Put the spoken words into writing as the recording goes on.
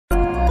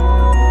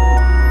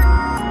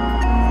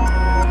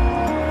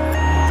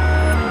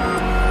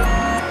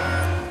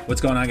What's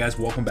going on, guys?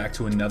 Welcome back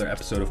to another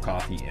episode of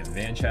Coffee and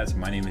Van Chats.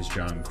 My name is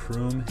John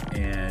Kroom,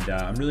 and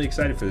I'm really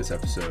excited for this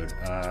episode.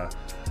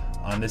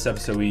 On this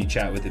episode, we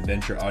chat with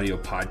Adventure Audio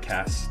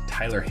Podcast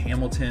Tyler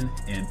Hamilton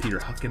and Peter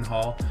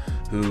Huckenhall,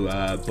 who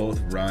both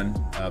run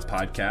a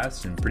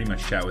podcast and pretty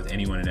much chat with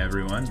anyone and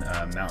everyone,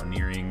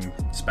 mountaineering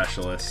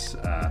specialists,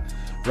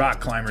 rock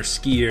climbers,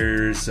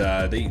 skiers.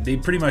 They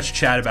pretty much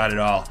chat about it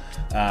all.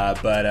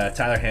 But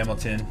Tyler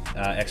Hamilton,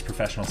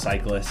 ex-professional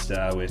cyclist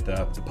with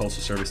the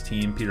Postal Service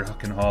team. Peter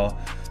Huckenhall,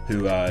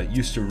 who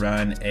used to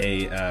run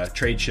a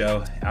trade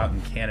show out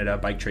in Canada,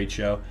 bike trade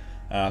show.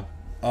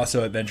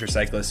 Also adventure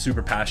cyclist,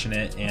 super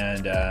passionate,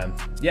 and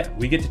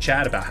we get to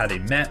chat about how they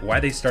met, why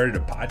they started a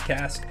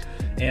podcast,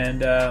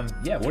 and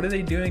what are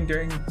they doing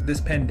during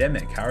this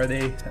pandemic? How are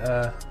they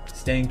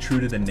staying true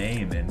to the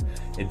name and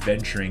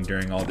adventuring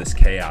during all this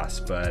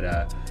chaos?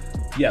 But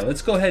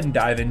let's go ahead and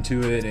dive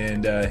into it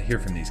and hear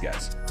from these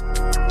guys.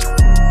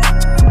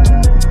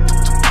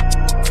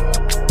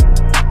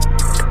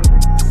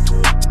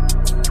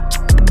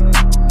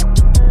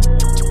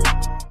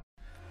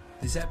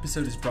 This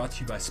episode is brought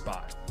to you by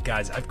Spot.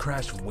 Guys, I've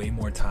crashed way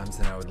more times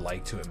than I would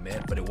like to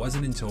admit, but it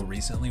wasn't until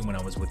recently when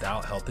I was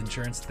without health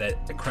insurance that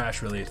a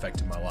crash really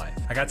affected my life.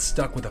 I got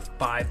stuck with a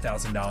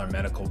 $5,000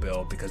 medical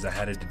bill because I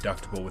had a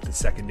deductible with the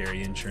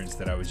secondary insurance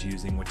that I was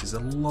using, which is a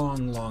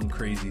long,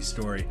 crazy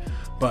story.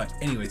 But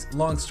anyways,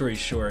 long story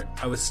short,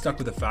 I was stuck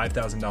with a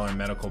 $5,000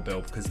 medical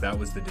bill because that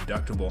was the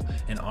deductible.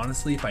 And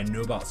honestly, if I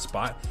knew about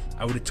Spot,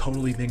 I would have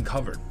totally been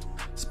covered.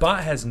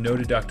 Spot has no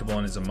deductible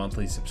and is a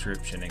monthly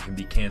subscription and can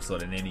be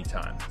canceled at any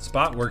time.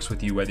 Spot works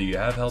with you whether you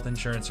have health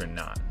insurance or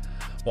not.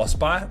 While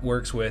Spot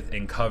works with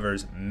and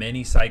covers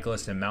many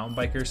cyclists and mountain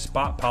bikers,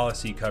 Spot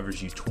policy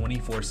covers you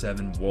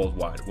 24/7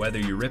 worldwide. Whether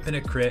you're ripping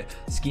a crit,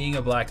 skiing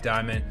a black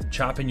diamond,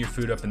 chopping your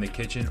food up in the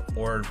kitchen,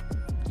 or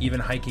even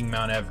hiking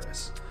Mount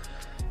Everest.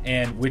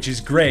 And which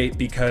is great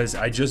because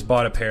I just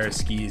bought a pair of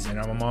skis and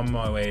I'm on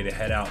my way to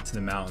head out to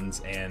the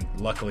mountains, and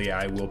luckily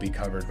I will be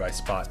covered by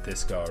Spot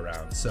this go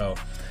around. So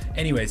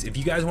anyways, if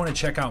you guys want to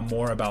check out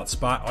more about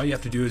Spot, all you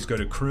have to do is go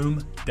to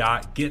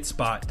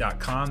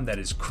kroom.getspot.com. That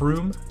is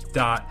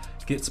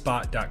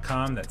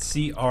kroom.getspot.com. That's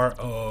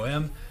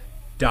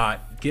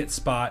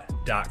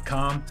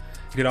CROOM.getspot.com.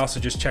 You could also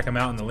just check them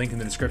out in the link in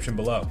the description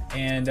below.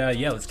 And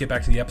let's get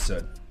back to the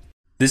episode.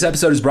 This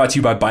episode is brought to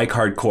you by Bike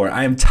Hardcore.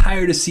 I am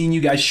tired of seeing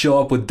you guys show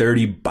up with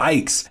dirty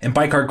bikes, and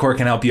Bike Hardcore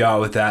can help you out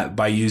with that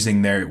by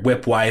using their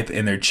whip wipe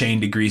and their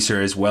chain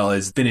degreaser, as well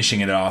as finishing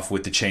it off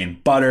with the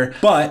chain butter.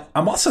 But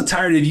I'm also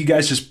tired of you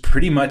guys just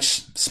pretty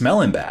much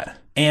smelling bad.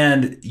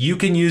 And you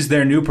can use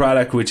their new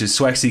product, which is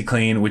Swexy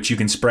Clean, which you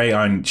can spray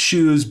on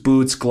shoes,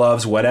 boots,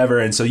 gloves, whatever.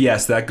 And so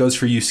yes, that goes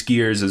for you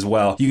skiers as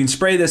well. You can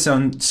spray this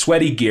on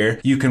sweaty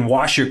gear. You can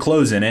wash your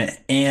clothes in it,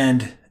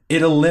 and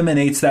it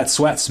eliminates that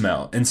sweat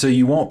smell. And so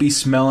you won't be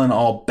smelling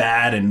all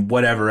bad and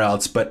whatever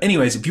else. But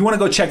anyways, if you want to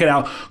go check it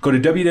out, go to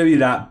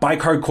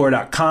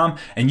www.bikehardcore.com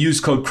and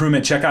use code KROOM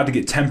at checkout to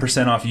get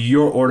 10% off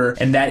your order.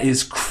 And that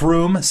is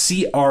KROOM,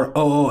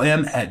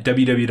 CROOM, at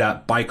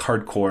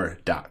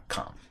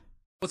www.bikehardcore.com.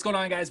 What's going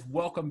on, guys?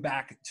 Welcome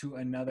back to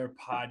another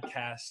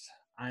podcast.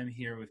 I'm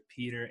here with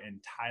Peter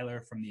and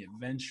Tyler from the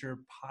Adventure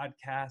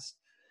Podcast.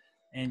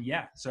 And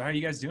so how are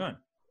you guys doing?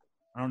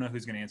 I don't know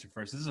who's going to answer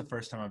first. This is the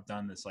first time I've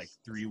done this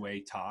three-way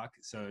talk.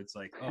 So it's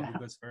who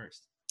goes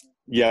first?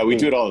 Yeah, we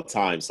do it all the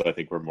time. So I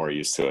think we're more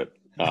used to it.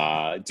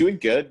 Doing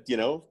good,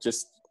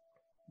 just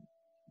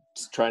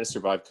trying to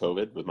survive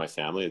COVID with my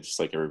family, just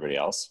like everybody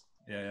else.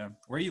 Yeah.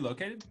 Where are you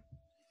located?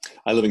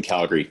 I live in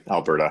Calgary,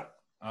 Alberta.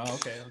 Oh,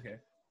 okay.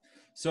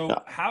 So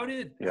how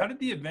did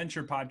the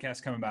Adventure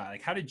Podcast come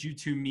about? How did you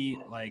two meet?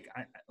 Like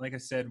I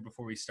said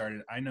before we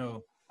started, I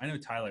know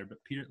Tyler,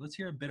 but Peter, let's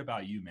hear a bit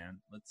about you, man.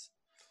 Let's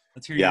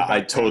hear. Yeah,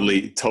 I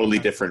totally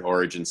different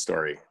origin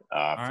story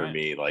for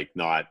me. I've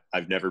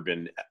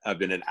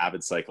been an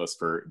avid cyclist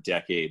for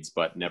decades,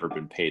 but never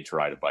been paid to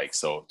ride a bike.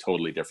 So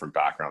totally different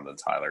background than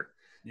Tyler.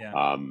 Yeah.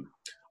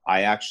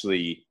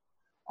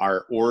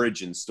 Our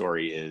origin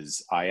story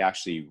is I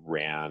actually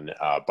ran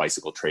a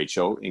bicycle trade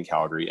show in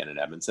Calgary and in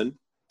Edmonton.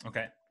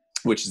 Okay.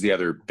 Which is the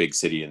other big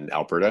city in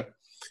Alberta.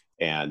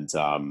 And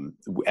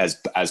as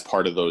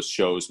part of those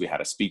shows, we had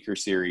a speaker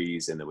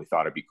series, and then we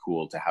thought it'd be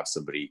cool to have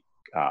somebody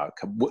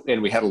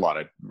and we had a lot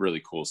of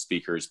really cool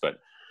speakers, but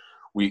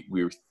we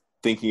were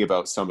thinking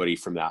about somebody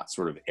from that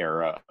sort of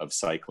era of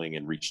cycling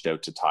and reached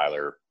out to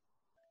Tyler,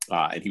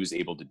 and he was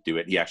able to do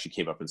it. He actually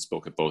came up and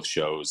spoke at both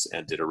shows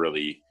and did a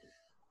really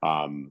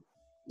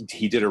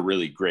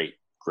great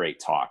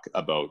talk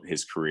about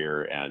his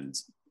career and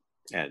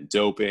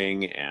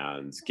doping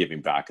and giving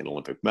back an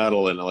Olympic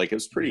medal. And it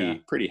was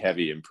pretty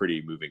heavy and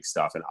pretty moving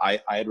stuff. And I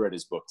had read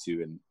his book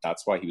too. And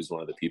that's why he was one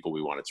of the people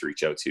we wanted to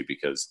reach out to,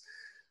 because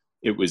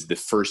it was the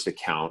first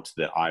account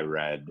that I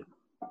read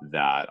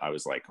that I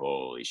was like,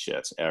 holy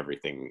shit,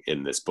 everything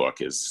in this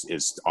book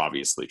is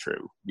obviously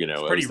true. It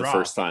was the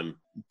first time,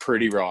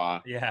 pretty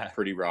raw.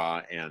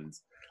 And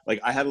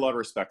I had a lot of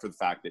respect for the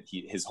fact that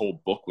his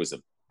whole book was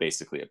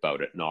basically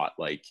about it, not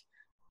like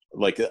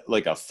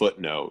a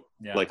footnote,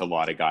 like a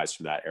lot of guys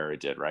from that era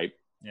did, right?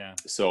 Yeah.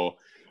 So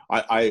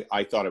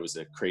I thought it was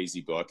a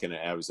crazy book, and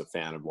I was a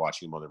fan of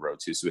watching him on the road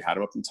too. So we had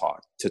him up and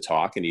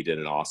talk, and he did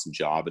an awesome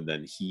job. And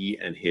then he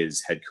and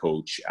his head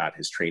coach at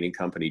his training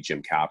company,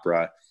 Jim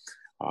Capra,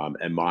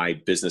 and my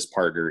business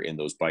partner in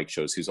those bike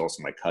shows, who's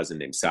also my cousin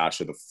named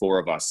Sasha, the four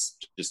of us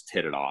just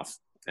hit it off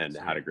and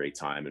had a great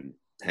time and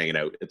hanging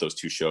out at those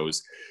two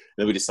shows.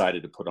 And then we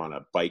decided to put on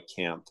a bike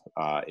camp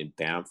in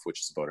Banff,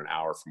 which is about an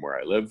hour from where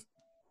I live.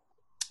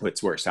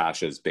 It's where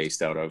Sasha is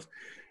based out of.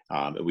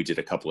 And we did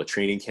a couple of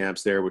training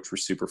camps there, which were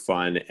super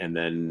fun. And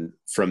then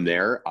from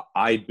there,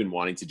 I'd been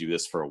wanting to do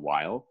this for a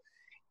while.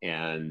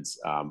 And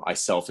I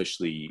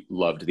selfishly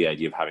loved the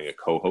idea of having a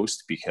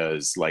co-host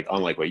because, like,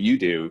 unlike what you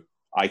do,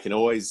 I can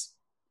always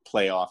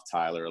play off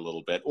Tyler a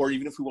little bit. Or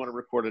even if we want to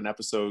record an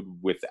episode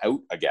without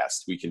a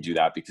guest, we can do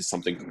that because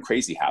something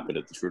crazy happened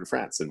at the Tour de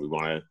France and we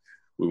want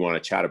to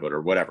chat about it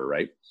or whatever,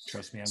 right?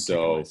 Trust me, I'm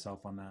kicking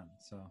myself on that.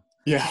 So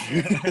yeah.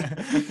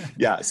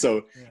 Yeah.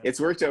 So it's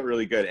worked out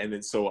really good. And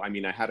then, so, I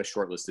mean, I had a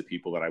short list of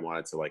people that I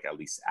wanted to, like, at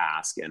least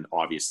ask. And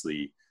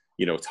obviously,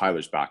 you know,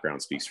 Tyler's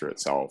background speaks for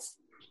itself.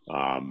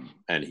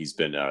 And he's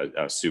been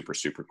a super,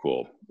 super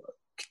cool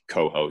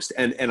co-host.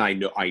 And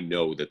I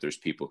know that there's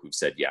people who've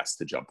said yes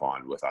to jump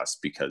on with us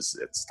because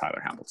it's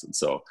Tyler Hamilton.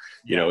 So,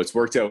 you know, it's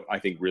worked out, I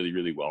think, really,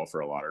 really well for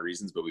a lot of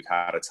reasons, but we've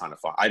had a ton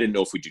of fun. I didn't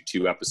know if we do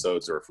 2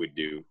 episodes or if we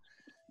do,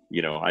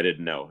 you know, I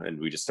didn't know. And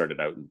we just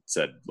started out and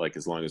said, like,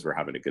 as long as we're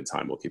having a good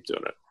time, we'll keep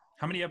doing it.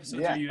 How many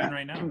episodes are you in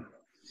right now?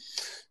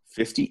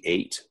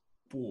 58.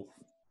 Ooh.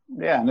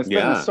 Yeah. And it's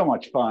been so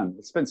much fun.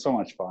 It's been so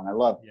much fun. I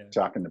love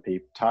talking to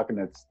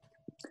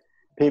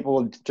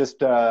people,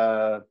 just, you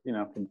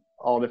know, from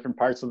all different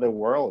parts of the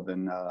world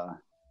and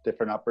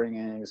different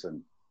upbringings.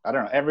 And I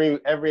don't know,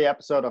 every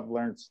episode I've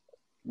learned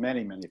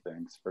many, many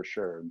things for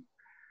sure.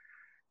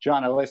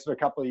 John, I listened to a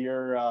couple of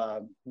your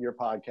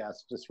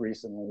podcasts just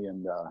recently,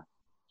 and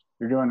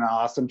you're doing an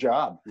awesome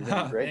job. You're doing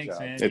a great Thanks,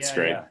 job. Man. It's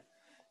great.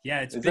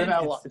 Yeah,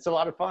 it's a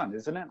lot of fun,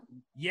 isn't it?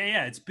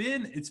 Yeah. It's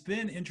been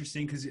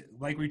interesting because,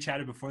 like we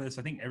chatted before this,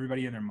 I think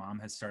everybody and their mom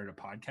has started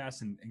a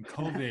podcast, and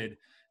COVID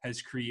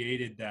has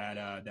created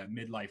that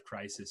midlife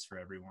crisis for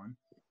everyone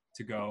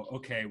to go,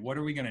 okay, what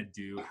are we going to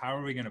do? How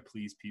are we going to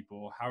please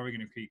people? How are we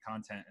going to create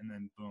content? And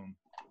then boom,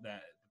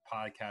 that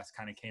podcast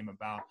kind of came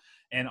about.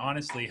 And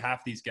honestly,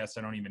 half these guests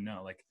I don't even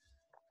know. Like,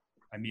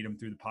 I meet them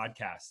through the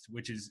podcast,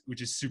 which is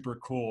super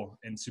cool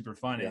and super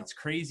fun. Yeah. And it's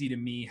crazy to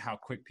me how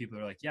quick people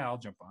are like, yeah, I'll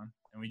jump on.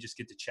 And we just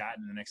get to chat.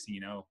 And the next thing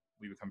you know,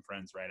 we become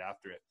friends right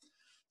after it.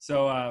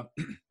 So,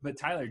 but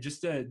Tyler,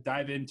 just to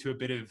dive into a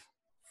bit of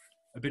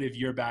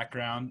your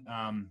background.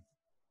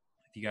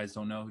 If you guys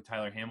don't know who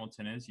Tyler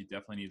Hamilton is, you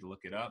definitely need to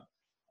look it up.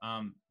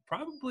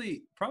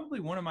 Probably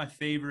one of my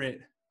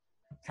favorite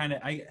kind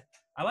of, I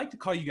like to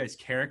call you guys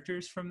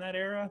characters from that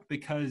era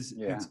because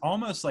it's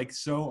almost like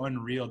so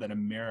unreal that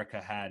America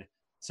had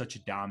such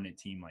a dominant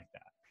team like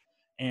that.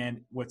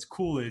 And what's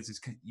cool is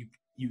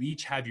you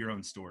each have your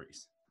own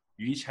stories.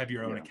 You each have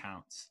your own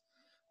accounts.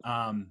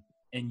 And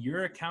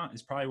your account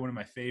is probably one of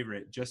my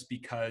favorite just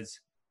because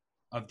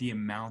of the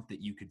amount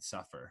that you could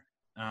suffer.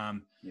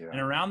 And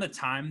around the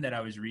time that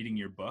I was reading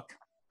your book,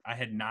 I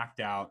had knocked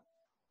out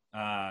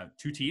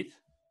 2 teeth,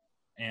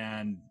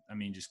 and I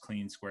mean, just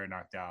clean, square,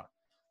 knocked out.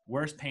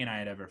 Worst pain I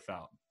had ever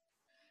felt.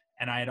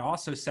 And I had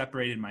also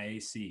separated my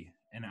AC,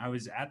 and I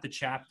was at the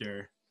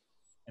chapter,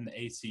 and the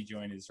AC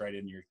joint is right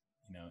in your,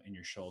 in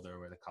your shoulder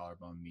where the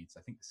collarbone meets.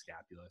 I think the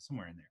scapula,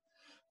 somewhere in there.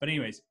 But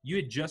anyways, you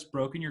had just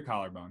broken your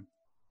collarbone,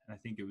 and I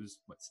think it was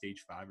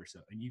stage 5 or so,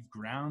 and you've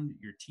ground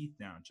your teeth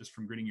down just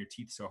from gritting your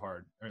teeth so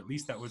hard, or at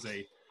least that was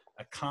a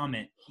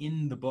comment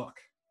in the book.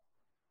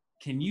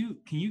 Can you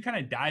kind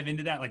of dive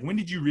into that? Like, when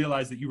did you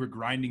realize that you were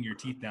grinding your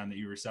teeth down, that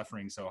you were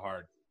suffering so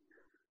hard?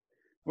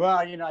 Well,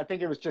 I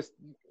think it was just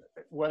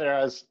whether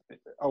I was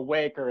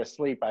awake or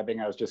asleep. I think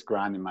I was just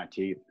grinding my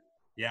teeth.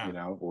 Yeah.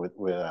 With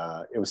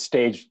it was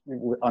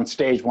on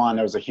stage 1,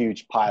 there was a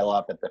huge pile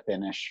up at the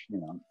finish,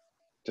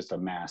 just a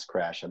mass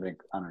crash. I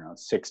think,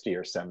 60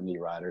 or 70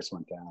 riders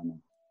went down.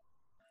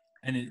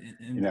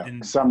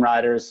 And some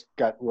riders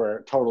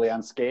were totally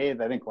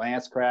unscathed. I think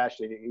Lance crashed.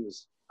 He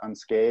was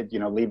unscathed.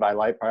 Levi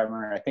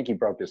Lightfarmer, I think he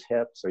broke his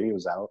hip, so he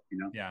was out.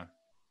 Yeah.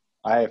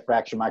 I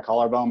fractured my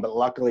collarbone, but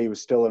luckily he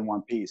was still in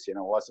one piece.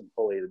 Wasn't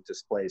fully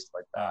displaced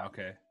like that. Oh,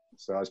 okay.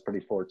 So I was pretty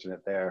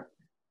fortunate there.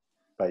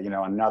 But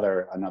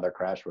another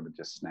crash would have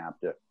just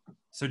snapped it.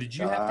 So did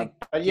you have to?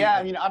 But yeah,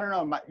 I don't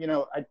know.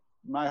 I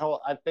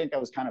think I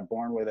was kind of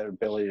born with an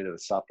ability to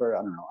suffer.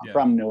 I don't know. I'm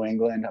from New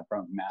England. I'm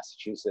from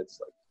Massachusetts.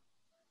 Like,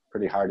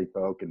 pretty hardy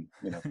folk, and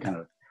kind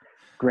of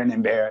grin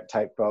and bear it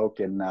type folk.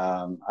 And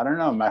I don't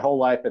know, my whole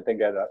life I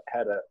think I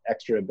had an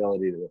extra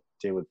ability to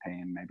deal with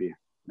pain, maybe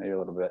a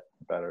little bit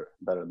better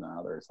than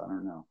others. I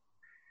don't know.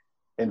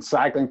 In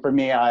cycling, for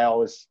me, I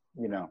always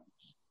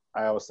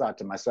thought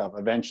to myself,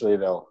 eventually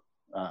people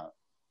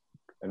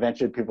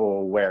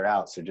will wear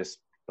out, so just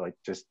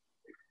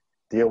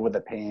deal with the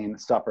pain,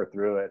 suffer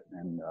through it,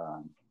 and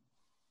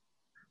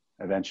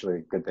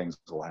eventually good things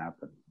will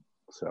happen.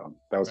 So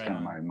that was kind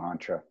of my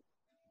mantra.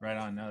 Right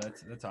on. No,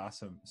 that's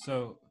awesome.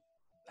 So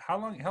how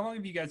long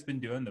have you guys been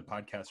doing the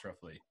podcast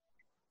roughly?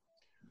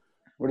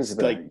 What is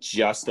it? Like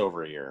just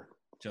over a year.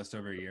 Just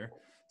over a year.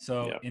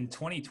 So in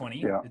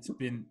 2020, it's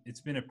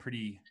been a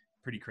pretty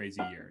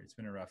crazy year. It's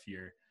been a rough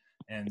year.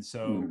 And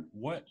so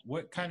what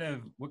kind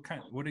of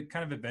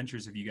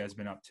adventures have you guys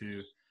been up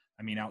to?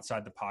 I mean,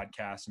 outside the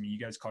podcast, I mean, you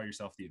guys call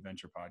yourself the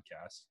Adventure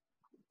Podcast.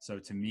 So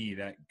to me,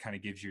 that kind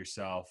of gives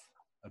yourself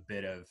a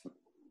bit of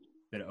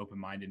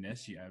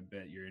open-mindedness. I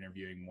bet you're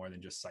interviewing more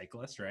than just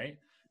cyclists, right?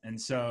 And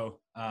so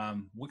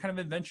what kind of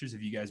adventures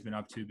have you guys been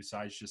up to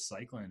besides just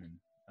cycling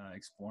and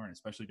exploring,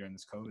 especially during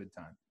this COVID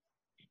time?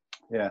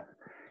 Yeah.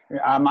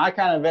 My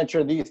kind of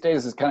adventure these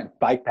days is kind of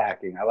bike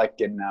packing. I like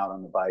getting out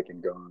on the bike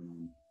and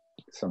going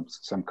on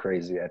some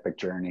crazy epic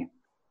journey.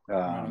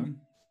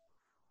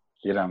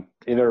 You know,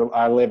 either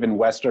I live in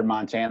Western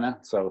Montana,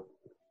 so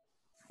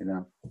you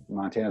know,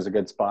 Montana's a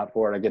good spot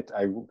for it.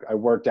 I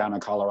work down in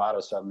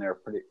Colorado, so I'm there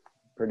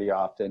pretty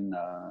often.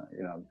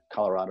 You know,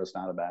 Colorado's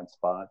not a bad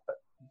spot, but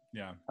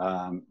yeah.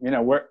 You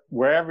know,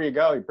 wherever you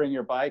go, you bring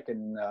your bike,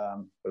 and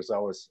there's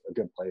always a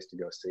good place to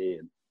go see.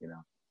 And you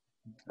know,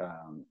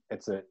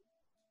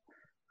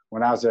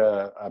 when I was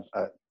a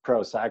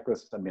pro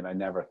cyclist, I mean, I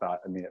never thought.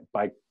 I mean,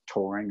 bike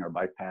touring or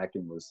bike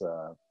packing was.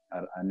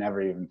 I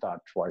never even thought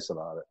twice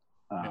about it.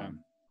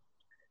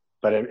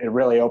 But it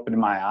really opened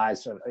my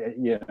eyes. So,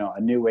 you know,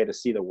 a new way to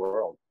see the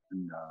world.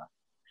 And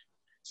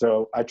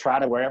so I try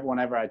to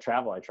whenever I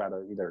travel, I try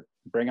to either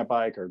bring a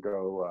bike or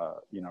go,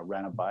 you know,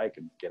 rent a bike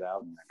and get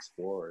out and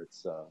explore.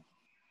 It's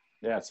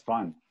it's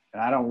fun.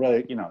 And I don't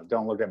really, you know,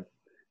 don't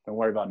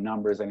worry about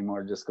numbers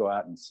anymore. Just go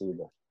out and see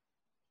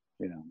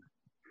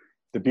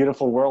the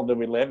beautiful world that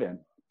we live in.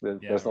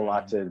 There's a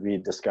lot to be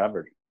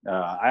discovered.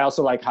 I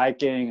also like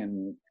hiking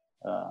and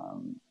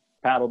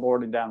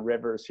paddleboarding down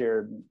rivers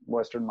here in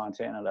Western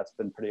Montana. That's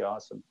been pretty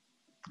awesome.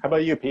 How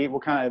about you, Pete?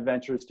 What kind of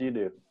adventures do you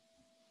do?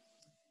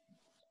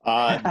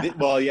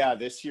 Well, yeah,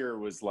 this year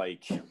was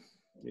like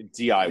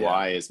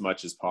DIY as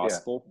much as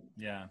possible.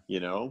 Yeah.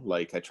 You know,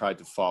 like I tried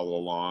to follow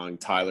along.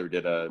 Tyler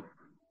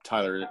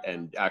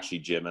and actually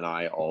Jim and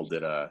I all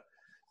did a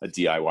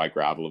DIY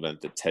gravel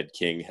event that Ted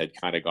King had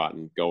kind of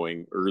gotten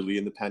going early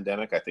in the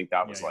pandemic. I think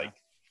that was I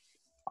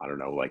don't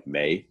know, like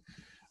May.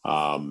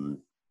 And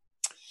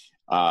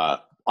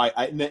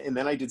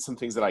then I did some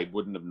things that I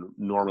wouldn't have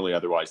normally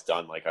otherwise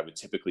done. Like I would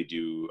typically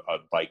do a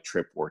bike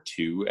trip or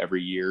two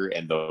every year,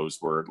 and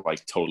those were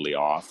like totally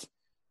off.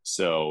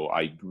 So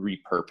I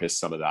repurposed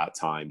some of that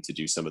time to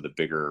do some of the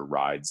bigger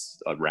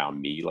rides around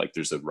me. Like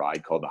there's a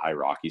ride called the High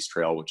Rockies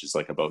Trail, which is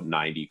like about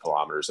 90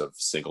 kilometers of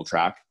single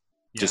track,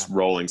 just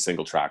rolling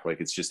single track.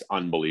 Like it's just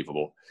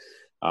unbelievable.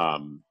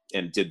 And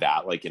did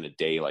that like in a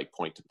day, like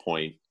point to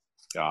point.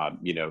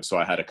 You know, so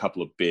I had a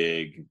couple of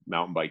big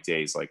mountain bike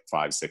days, like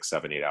 5, 6,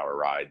 7, 8 hour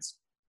rides.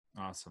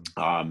 Awesome.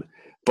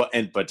 But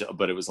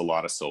it was a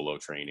lot of solo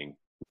training.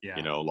 Yeah.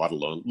 You know, a lot of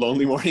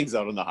lonely mornings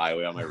out on the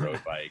highway on my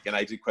road bike, and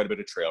I did quite a bit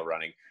of trail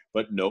running,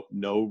 but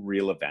no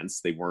real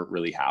events. They weren't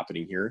really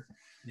happening here.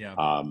 Yeah.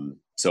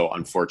 So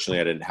unfortunately,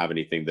 I didn't have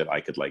anything that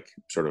I could like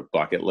sort of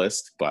bucket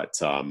list, but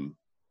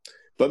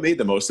made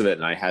the most of it.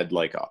 And I had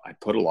I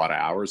put a lot of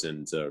hours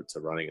into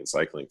running and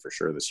cycling for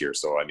sure this year.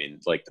 So, I mean,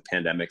 like the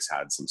pandemic's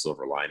had some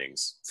silver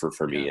linings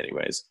for me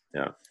anyways.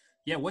 Yeah.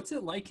 Yeah. What's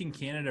it like in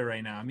Canada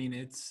right now? I mean,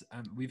 it's,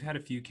 we've had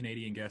a few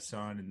Canadian guests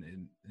on and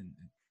it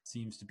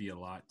seems to be a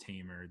lot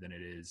tamer than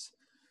it is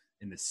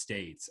in the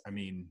States. I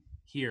mean,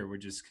 here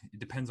it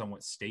depends on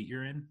what state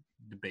you're in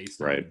based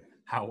on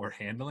how we're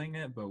handling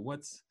it. But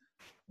what's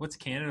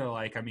Canada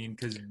like? I mean,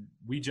 cause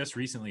we just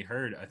recently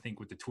heard, I think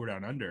with the Tour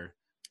Down Under,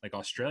 like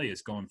Australia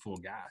is going full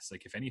gas.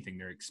 Like if anything,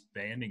 they're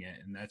expanding it.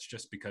 And that's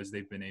just because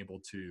they've been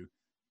able to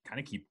kind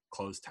of keep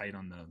closed tight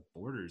on the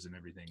borders and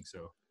everything.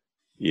 So.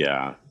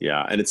 Yeah.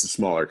 Yeah. And it's a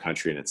smaller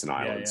country and it's an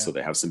island. So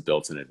they have some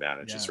built-in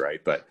advantages.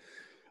 Right. But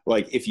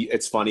like,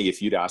 it's funny,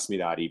 if you'd asked me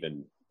that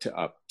even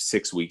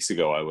 6 weeks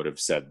ago, I would have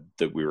said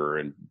that we were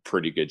in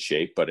pretty good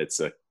shape, but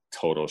it's a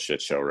total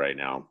shit show right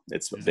now.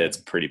 It's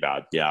pretty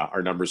bad. Yeah.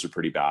 Our numbers are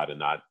pretty bad.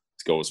 And that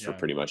goes for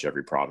pretty much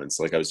every province.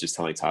 Like I was just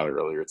telling Tyler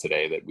earlier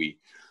today that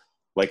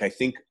I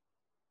think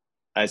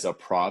as a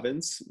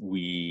province,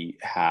 we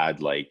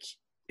had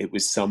it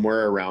was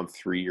somewhere around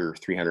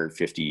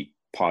 350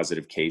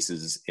 positive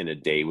cases in a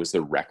day was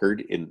the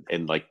record in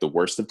like the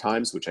worst of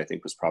times, which I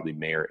think was probably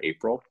May or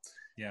April.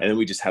 Yeah. And then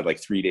we just had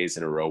 3 days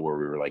in a row where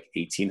we were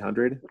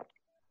 1,800.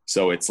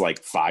 So it's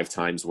 5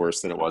 times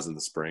worse than it was in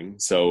the spring.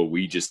 So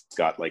we just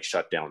got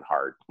shut down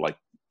hard. Like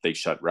they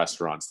shut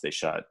restaurants, they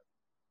shut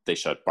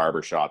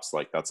barbershops.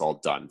 Like that's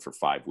all done for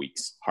 5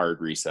 weeks,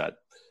 hard reset.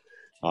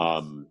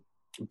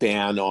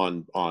 Ban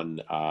on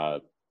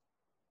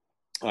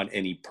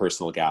any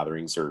personal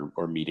gatherings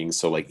or meetings.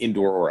 So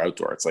indoor or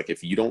outdoor, it's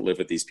if you don't live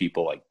with these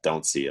people,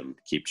 don't see them,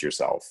 keep to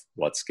yourself.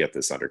 Let's get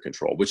this under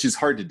control, which is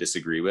hard to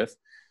disagree with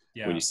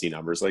when you see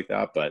numbers like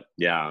that. But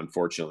yeah,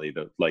 unfortunately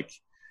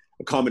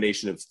a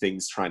combination of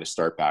things trying to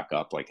start back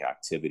up, like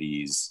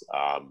activities,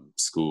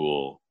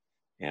 school,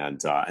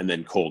 and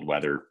then cold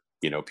weather,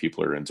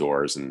 people are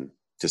indoors and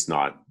just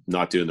not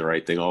doing the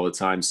right thing all the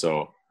time.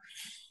 So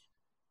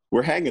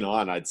We're hanging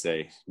on, I'd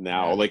say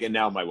now. Yeah. Like, and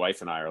now my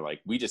wife and I are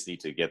like, we just need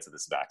to get to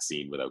this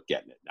vaccine without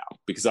getting it now,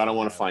 because I don't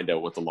want to find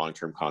out what the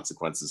long-term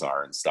consequences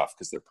are and stuff,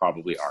 because there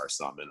probably are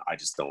some, and I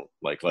just don't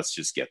like. Let's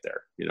just get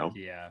there, you know?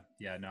 Yeah,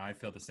 no, I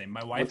feel the same.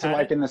 My wife What's it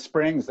like in the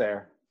Springs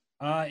there?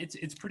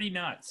 It's pretty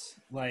nuts.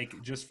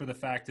 Like, just for the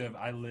fact of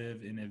I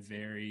live in a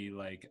very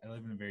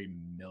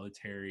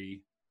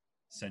military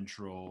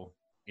central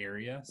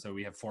area. So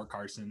we have Fort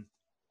Carson,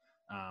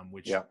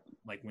 which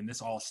like when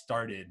this all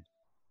started,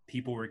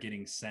 people were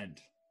getting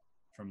sent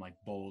from like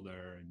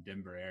Boulder and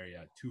Denver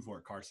area to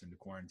Fort Carson to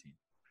quarantine.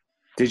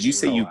 Did you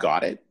say you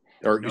got it,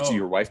 or no,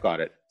 your wife got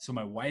it? So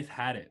my wife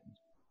had it,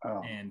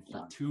 and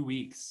for 2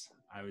 weeks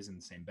I was in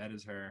the same bed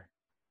as her.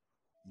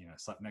 You know,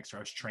 slept next to her.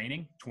 I was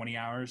training 20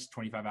 hours,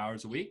 25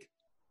 hours a week.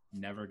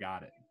 Never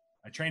got it.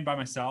 I trained by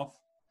myself.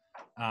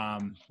 I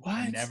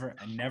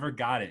never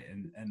got it.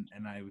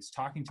 And I was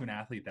talking to an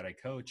athlete that I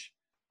coach,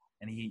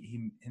 and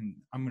and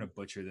I'm going to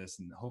butcher this,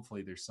 and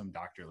hopefully there's some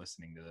doctor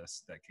listening to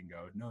this that can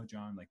go, no,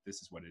 John, like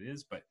this is what it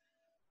is. But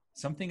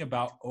something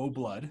about O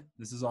blood,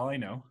 this is all I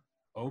know.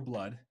 O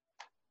blood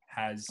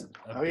has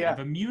a bit of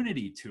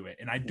immunity to it.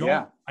 And I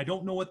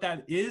don't know what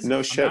that is.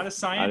 No shit. I'm not a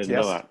scientist. I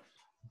didn't know that.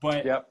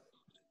 But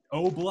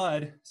O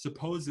blood,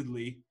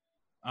 supposedly,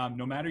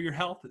 no matter your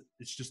health,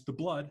 it's just the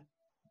blood,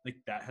 like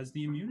that has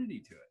the immunity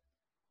to it.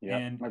 Yeah,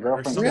 and my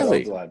girlfriend's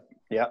really? blood.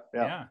 Yeah.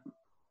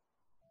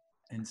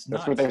 And it's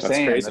that's nuts. what they're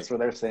saying. Crazy. That's what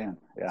they're saying.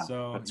 Yeah.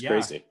 So that's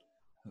crazy.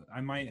 I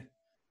might,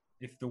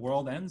 if the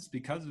world ends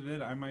because of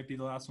it, I might be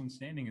the last one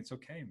standing. It's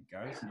okay,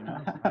 guys. You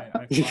know, I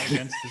fought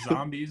against the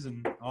zombies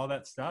and all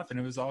that stuff, and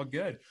it was all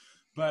good.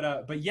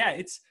 But yeah,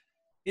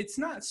 it's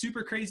not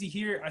super crazy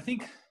here. I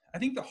think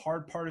the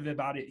hard part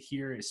about it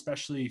here,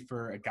 especially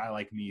for a guy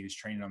like me who's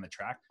training on the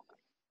track,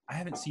 I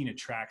haven't seen a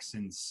track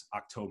since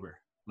October,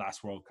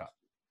 last World Cup.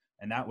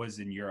 And that was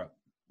in Europe.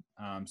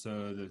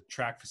 So the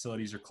track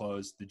facilities are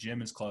closed. The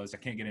gym is closed. I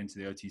can't get into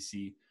the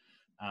OTC.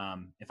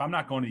 If I'm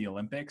not going to the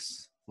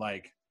Olympics,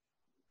 like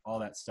all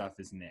that stuff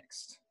is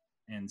nixed.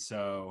 And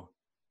so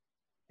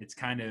it's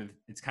kind of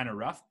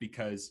rough,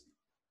 because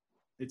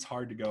it's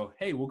hard to go,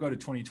 hey, we'll go to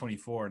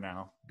 2024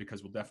 now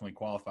because we'll definitely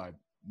qualify,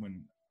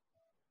 when,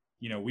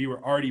 you know, we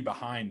were already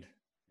behind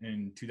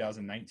in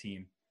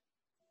 2019.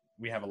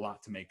 We have a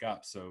lot to make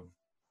up. So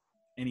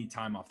any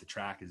time off the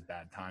track is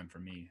bad time for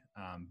me.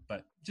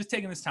 But just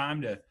taking this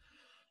time to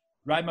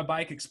ride my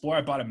bike, explore.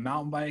 I bought a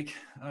mountain bike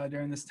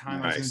during this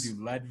time. Nice. I was going to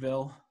do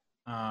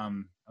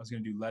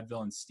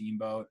Leadville. And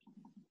Steamboat.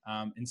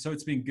 And so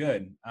it's been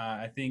good.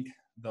 I think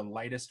the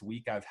lightest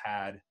week I've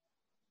had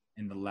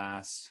in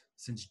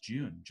since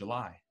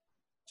July,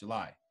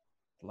 the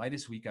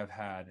lightest week I've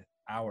had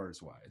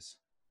hours wise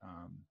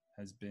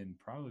has been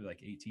probably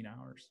like 18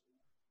 hours.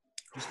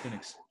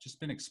 Just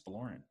been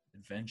exploring,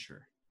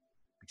 adventure,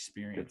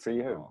 experience. Good for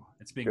you.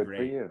 It's been good great.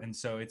 For you. And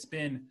so it's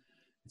been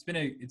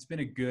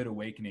a good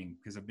awakening,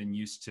 because I've been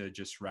used to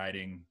just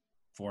riding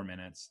 4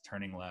 minutes,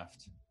 turning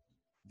left,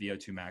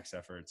 VO2 max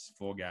efforts,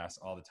 full gas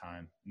all the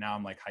time. Now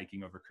I'm like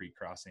hiking over creek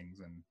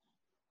crossings, and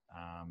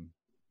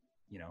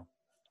you know,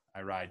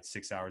 I ride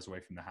 6 hours away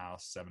from the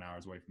house, 7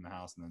 hours away from the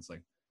house, and then it's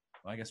like,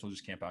 well, I guess we'll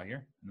just camp out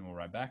here, and then we'll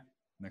ride back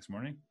next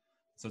morning.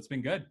 So it's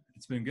been good.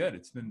 It's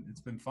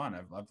been fun.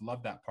 I've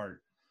loved that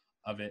part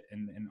of it.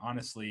 And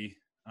honestly,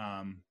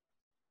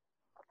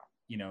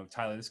 you know,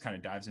 Tyler, this kind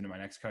of dives into my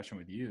next question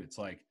with you. It's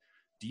like,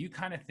 do you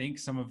kind of think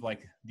some of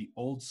like the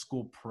old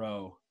school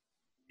pro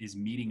is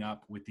meeting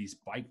up with these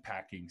bike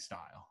packing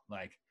style?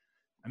 Like,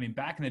 I mean,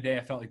 back in the day,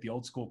 I felt like the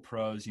old school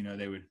pros, you know,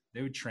 they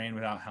would train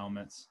without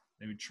helmets.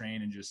 They would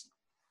train in just,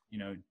 you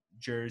know,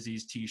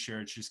 jerseys,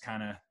 t-shirts, just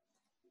kind of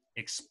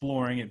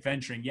exploring,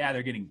 adventuring. Yeah,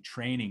 they're getting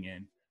training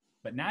in.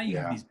 But now you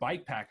have these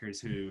bike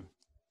packers who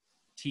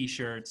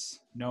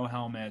t-shirts, no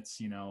helmets,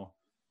 you know,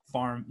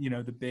 farm, you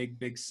know, the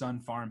big sun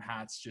farm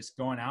hats, just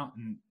going out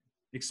and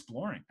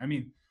exploring. I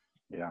mean,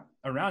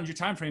 around your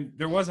time frame,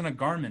 there wasn't a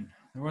Garmin.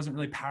 There wasn't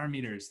really power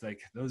meters. Like,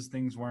 those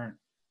things weren't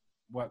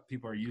what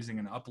people are using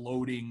and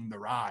uploading the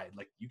ride.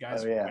 Like, you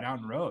guys went out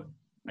and rode.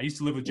 I used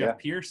to live with Jeff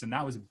Pierce, and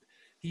that was,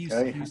 he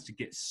used to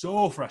get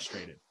so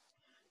frustrated.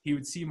 He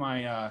would see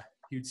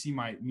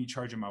me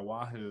charging my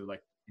Wahoo,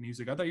 like, and he was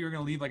like, I thought you were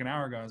going to leave like an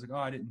hour ago. I was like, oh,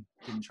 I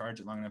didn't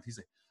charge it long enough. He's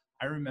like,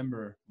 I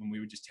remember when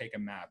we would just take a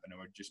map and it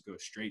would just go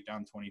straight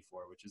down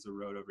 24, which is a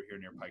road over here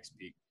near Pikes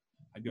Peak.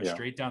 I'd go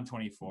straight down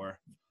 24.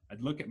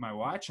 I'd look at my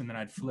watch, and then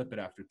I'd flip it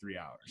after 3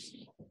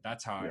 hours.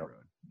 That's how I rode.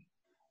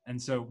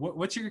 And so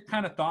what's your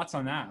kind of thoughts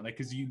on that? Like,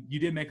 cause you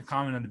did make a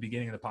comment at the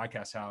beginning of the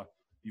podcast, how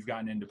you've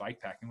gotten into bike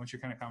packing. What's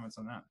your kind of comments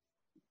on that?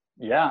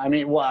 Yeah. I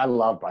mean, well, I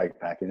love bike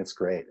packing. It's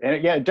great. And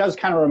it does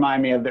kind of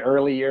remind me of the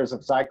early years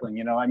of cycling.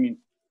 You know, I mean,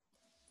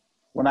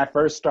 when I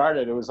first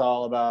started, it was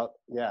all about,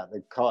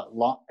 they call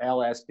it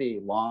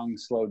LSD, long,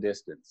 slow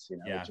distance, you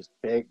know, just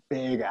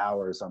big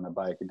hours on the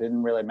bike. It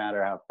didn't really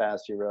matter how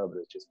fast you rode, but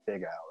it was just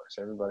big hours.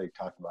 Everybody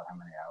talked about how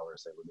many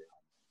hours they were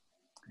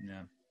doing.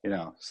 Yeah. You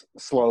know,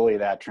 slowly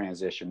that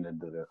transitioned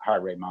into the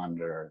heart rate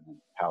monitor and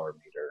power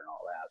meter and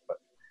all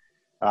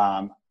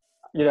that.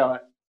 But, you know,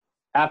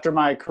 after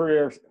my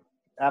career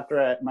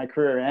my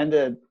career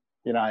ended,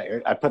 you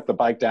know, I put the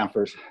bike down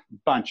for a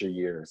bunch of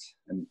years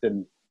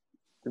and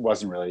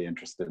wasn't really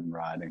interested in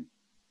riding.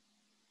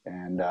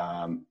 And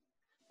a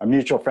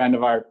mutual friend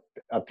of our,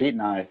 Pete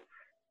and I,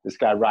 this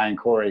guy Ryan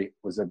Corey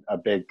was a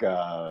big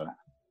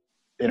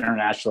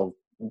international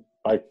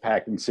bike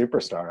packing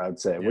superstar, I would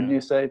say. Wouldn't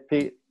you say,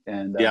 Pete?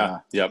 And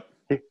yep.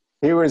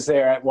 He was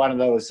there at one of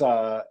those.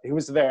 He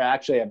was there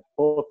actually at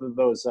both of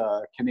those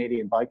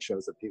Canadian bike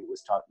shows that Pete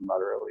was talking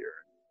about earlier.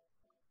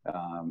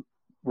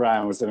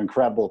 Ryan was an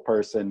incredible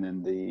person,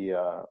 and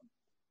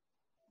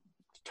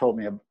told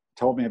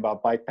me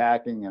about bike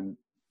packing and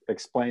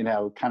explained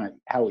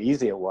how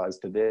easy it was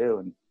to do,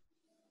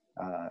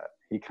 and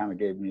he kind of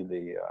gave me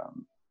the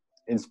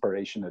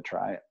inspiration to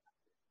try it.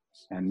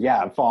 And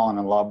yeah, I've fallen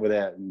in love with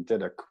it and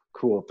did a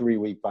cool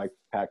 3-week bike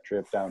pack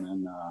trip down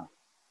in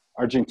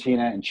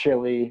Argentina and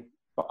Chile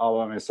all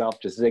by myself,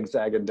 just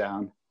zigzagging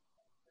down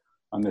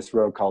on this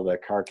road called the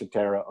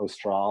Carretera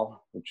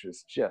Austral, which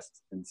is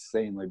just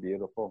insanely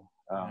beautiful.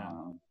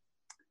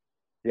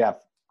 I've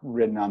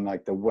ridden on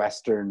like the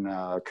western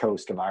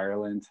coast of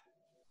Ireland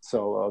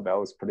solo. That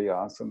was pretty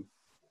awesome.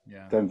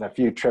 Yeah. Done a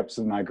few trips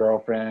with my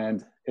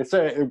girlfriend. It's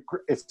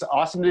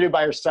awesome to do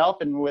by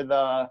yourself and with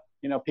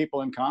you know,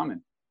 people in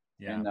common.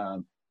 Yeah.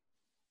 And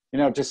you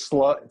know, just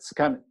slow. It's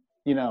kind of,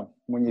 you know,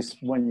 when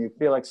you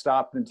feel like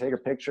stop and take a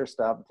picture.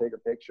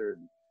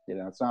 You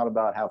know, it's not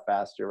about how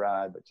fast you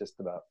ride, but just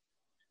about,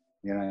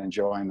 you know,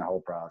 enjoying the whole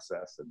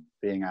process and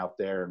being out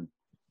there. And,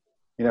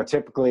 you know,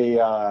 typically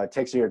it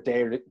takes you a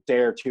day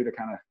or two to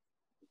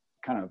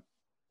kind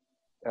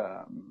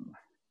of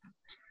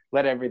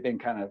let everything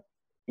kind of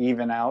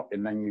even out,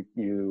 and then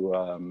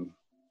you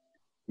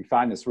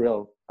find this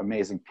real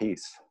amazing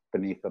peace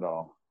beneath it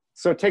all.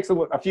 So it takes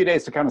a few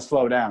days to kind of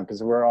slow down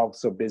because we're all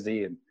so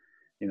busy, and,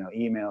 you know,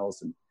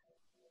 emails and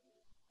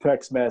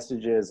text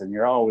messages, and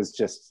you're always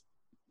just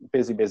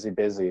busy.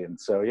 And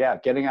so, yeah,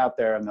 getting out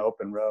there on the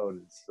open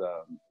road is,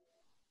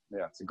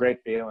 it's a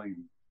great feeling.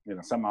 You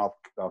know, something I'll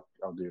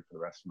do for the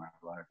rest of my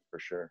life for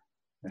sure.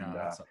 And,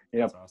 you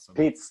know, awesome.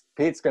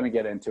 Pete's going to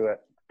get into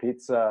it.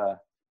 Pete's,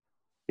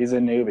 he's a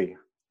newbie.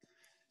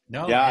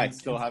 No, yeah, I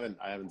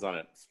haven't done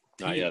it.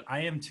 Not yet.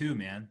 I am too,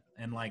 man.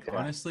 And like,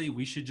 honestly,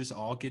 we should just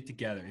all get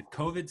together. If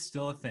COVID's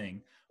still a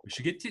thing,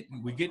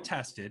 we get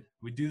tested.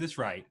 We do this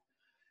right.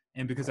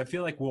 And because I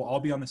feel like we'll all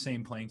be on the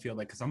same playing field,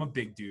 like, cause I'm a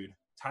big dude.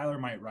 Tyler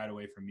might ride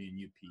away from me and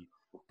you, Pete,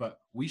 but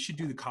we should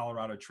do the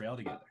Colorado Trail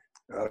together.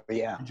 Oh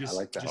yeah. I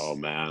like that. Oh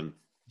man.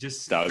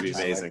 That would be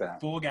amazing.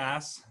 Like full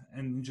gas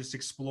and just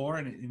explore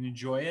and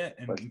enjoy it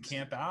and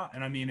camp out.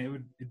 And I mean,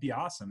 it'd be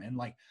awesome. And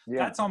like,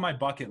 that's on my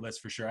bucket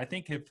list for sure. I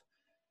think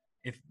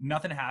if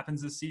nothing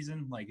happens this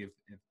season, like if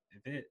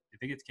it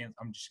gets canceled,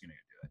 I'm just going to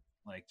do it.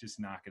 Like,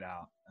 just knock it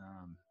out.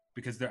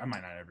 Because I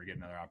might not ever get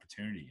another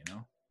opportunity, you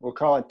know? We'll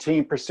call it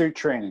team pursuit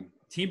training.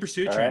 Team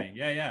pursuit training.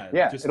 Right? Yeah.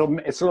 Yeah.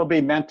 It'll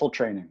be mental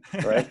training,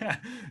 right?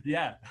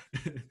 Yeah.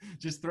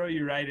 Just throw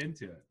you right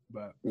into it.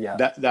 But yeah,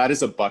 that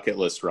is a bucket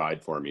list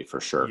ride for me for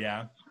sure.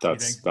 Yeah.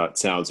 That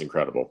sounds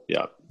incredible.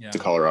 Yeah. The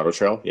Colorado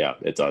Trail. Yeah,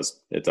 it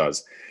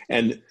does.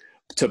 And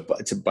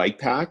to bike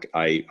pack,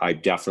 I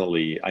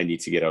need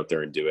to get out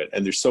there and do it.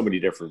 And there's so many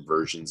different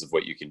versions of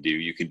what you can do.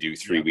 You can do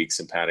 3 weeks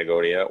in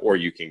Patagonia, or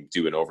you can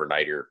do an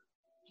overnighter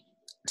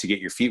to get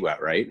your feet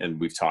wet. Right. And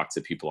we've talked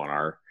to people on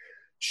our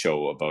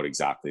show about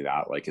exactly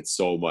that. Like, it's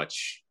so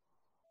much,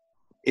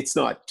 it's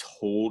not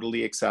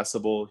totally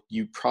accessible.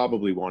 You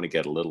probably want to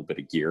get a little bit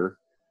of gear,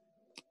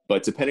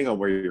 but depending on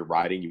where you're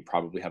riding, you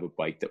probably have a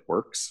bike that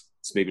works.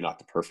 It's maybe not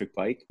the perfect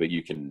bike, but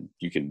you can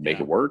make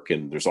it work.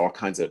 And there's all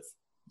kinds of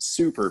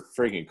super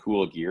freaking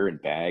cool gear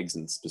and bags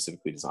and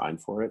specifically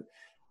designed for it.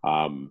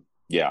 I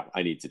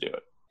need to do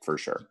it for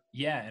sure.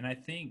 Yeah. And I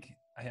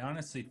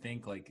honestly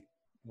think like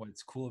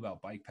what's cool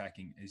about bike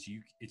packing is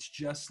it's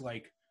just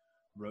like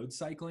road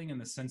cycling in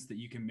the sense that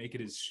you can make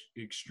it as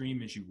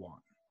extreme as you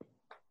want.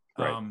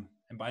 Right.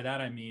 And by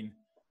that, I mean,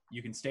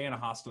 you can stay in a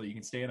hostel, you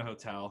can stay in a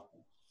hotel,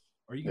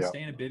 or you can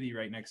stay in a bivvy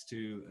right next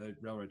to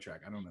a railroad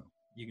track. I don't know.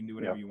 You can do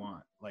whatever you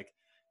want. Like,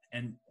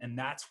 and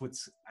that's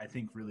what's, I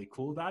think, really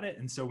cool about it.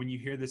 And so when you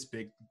hear this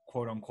big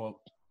quote unquote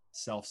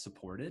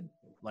self-supported,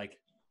 like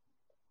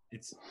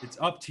it's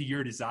up to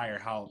your desire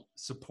how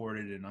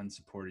supported and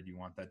unsupported you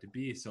want that to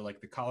be. So like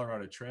the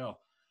Colorado Trail,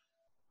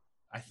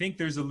 I think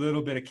there's a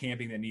little bit of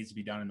camping that needs to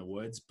be done in the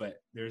woods,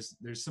 but there's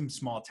some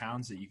small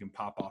towns that you can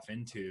pop off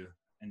into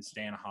and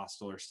stay in a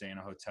hostel or stay in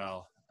a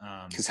hotel.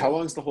 Because how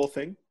long is the whole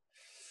thing?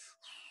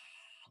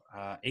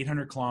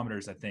 800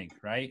 kilometers, I think,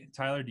 right?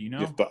 Tyler, do you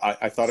know? Yeah, but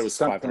I thought it was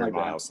 500 like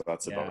miles, so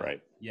that's about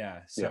right. Yeah.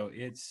 So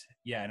it's,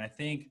 and I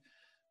think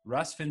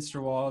Russ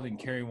Finsterwald and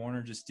Kerry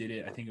Warner just did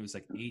it. I think it was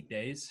like 8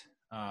 days.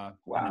 Wow.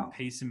 And then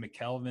Payson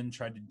McKelvin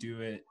tried to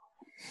do it.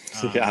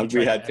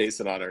 We had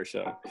Payson on our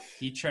show.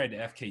 He tried to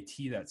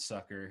FKT that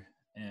sucker,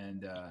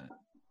 and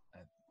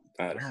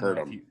that hurt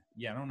him.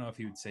 I don't know if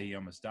he would say he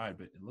almost died,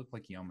 but it looked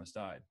like he almost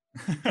died.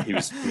 He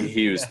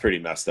was pretty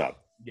messed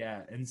up.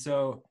 Yeah, and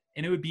so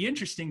And it would be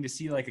interesting to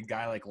see like a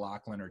guy like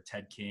Lachlan or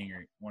Ted King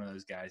or one of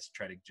those guys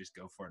try to just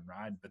go for it and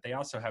ride. But they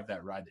also have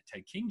that ride that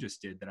Ted King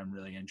just did that I'm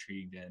really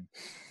intrigued in.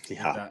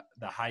 Yeah.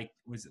 The high,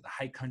 was it the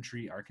High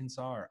Country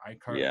Arkansas or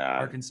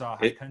Arkansas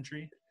High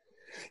Country?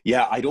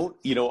 Yeah, I don't,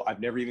 I've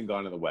never even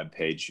gone to the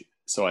webpage,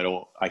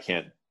 so I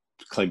can't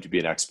claim to be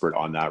an expert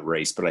on that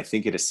race, but I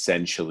think it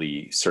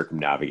essentially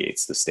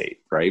circumnavigates the state,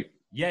 right?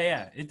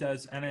 Yeah, it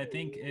does. And I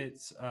think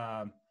it's,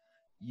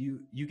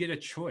 you get a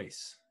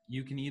choice.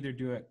 You can either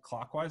do it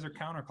clockwise or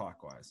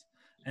counterclockwise.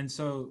 And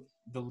so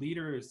the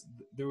leaders,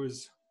 there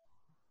was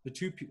the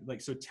two, like,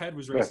 so Ted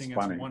was racing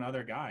against one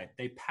other guy.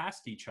 They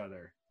passed each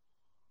other.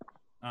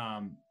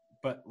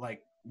 But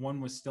like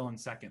one was still in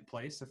second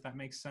place, if that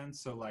makes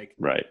sense. So like,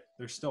 right,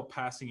 they're still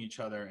passing each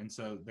other. And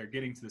so they're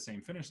getting to the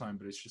same finish line,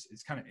 but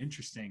it's kind of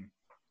interesting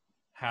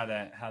how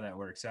that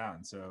works out.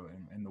 And so,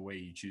 in the way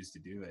you choose to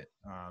do it.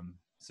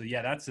 So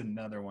yeah, that's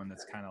another one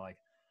that's kind of like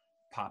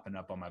popping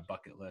up on my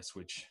bucket list,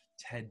 which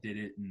Ted did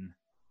it in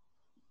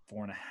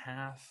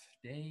 4.5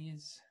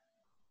 days.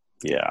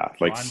 Yeah,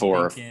 like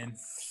thinking,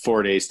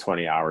 4 days,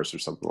 20 hours or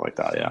something like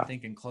that. Yeah, I'm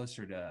thinking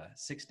closer to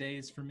 6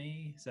 days for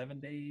me, 7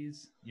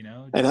 days.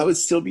 And that would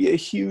still be a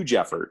huge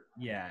effort.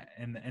 Yeah,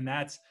 and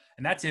that's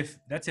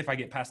if I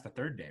get past the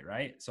third day,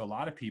 right? So a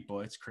lot of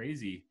people, it's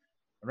crazy.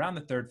 Around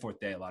the third, fourth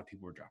day, a lot of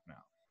people were dropping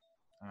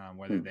out,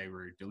 whether they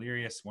were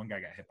delirious. One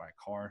guy got hit by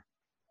a car.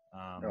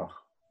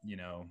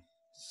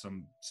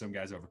 Some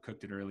guys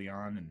overcooked it early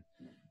on,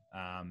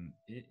 and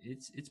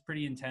it's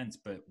pretty intense.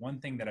 But one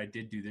thing that I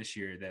did do this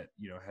year that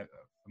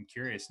I'm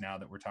curious now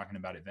that we're talking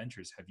about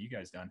adventures, have you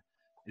guys done,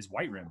 is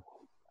White Rim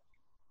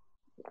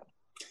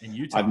in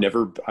Utah. I've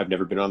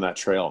never been on that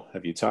trail.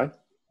 Have you, Ty?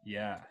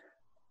 Yeah,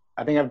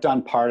 I think I've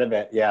done part of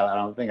it. Yeah, I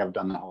don't think I've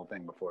done the whole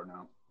thing before.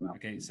 No.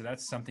 Okay, so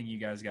that's something you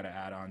guys got to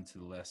add on to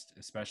the list,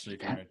 especially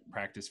if you're going to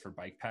practice for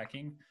bike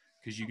packing,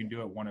 because you can do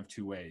it one of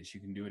two ways.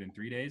 You can do it in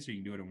 3 days, or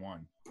you can do it in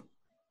one.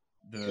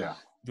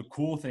 The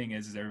cool thing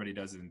is everybody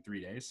does it in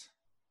 3 days,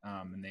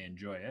 and they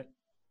enjoy it.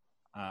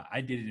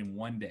 I did it in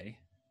 1 day,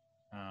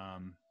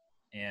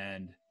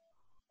 and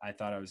I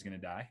thought I was going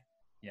to die.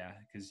 Yeah,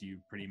 because you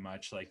pretty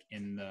much, like,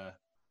 in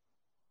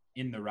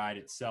the ride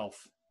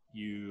itself,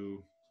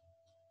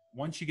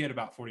 once you get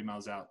about 40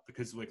 miles out,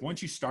 because like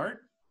once you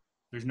start,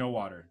 there's no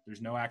water,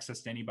 there's no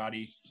access to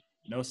anybody,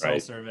 no cell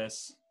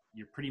service.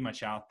 You're pretty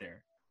much out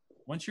there.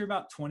 Once you're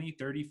about 20,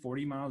 30,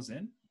 40 miles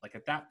in, like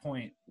at that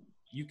point,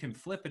 you can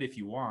flip it if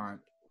you want,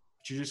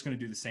 but you're just going to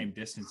do the same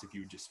distance if you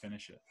would just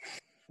finish it.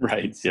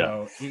 Right. And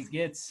so it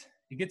gets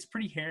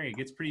pretty hairy. It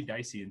gets pretty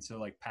dicey. And so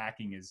like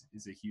packing is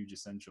a huge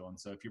essential. And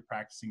so if you're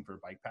practicing for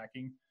bike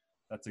packing,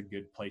 that's a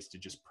good place to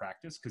just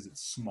practice, because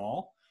it's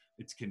small,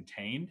 it's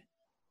contained,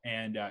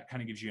 and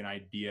kind of gives you an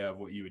idea of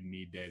what you would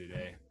need day to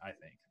day, I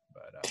think.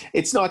 But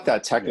it's not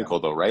that technical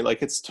though, right?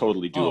 Like it's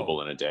totally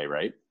doable in a day,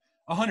 right?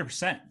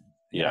 100%.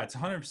 Yeah, it's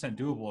 100%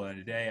 doable in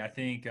a day. I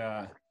think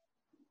I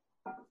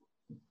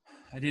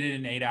did it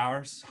in 8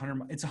 hours.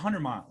 It's 100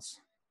 miles,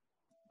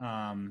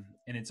 and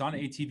it's on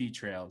ATV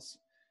trails.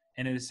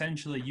 And it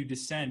essentially, you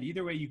descend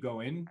either way you go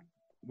in,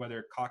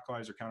 whether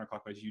clockwise or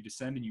counterclockwise. You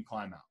descend and you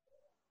climb out,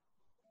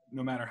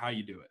 no matter how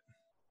you do it.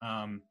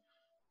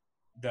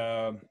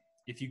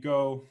 If you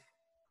go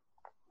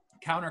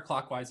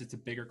counterclockwise, it's a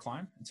bigger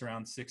climb. It's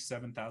around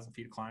 6,000-7,000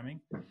 feet of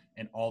climbing,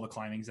 and all the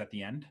climbing's at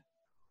the end.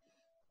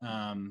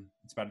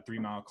 It's about a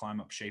 3-mile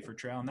climb up Schaefer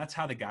Trail, and that's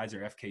how the guys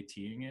are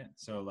FKTing it.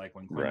 So like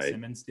when Quinn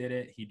Simmons did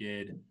it, he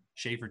did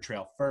Schaefer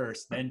Trail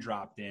first, then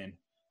dropped in,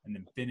 and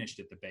then finished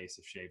at the base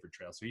of Schaefer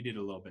Trail. So he did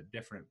a little bit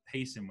different.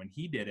 Payson, when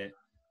he did it,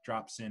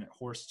 drops in at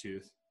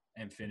Horsetooth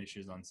and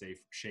finishes on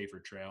Schaefer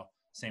Trail.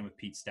 Same with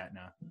Pete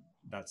Stetna.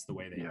 That's the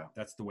way they're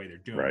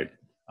doing it,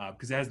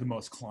 because it has the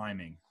most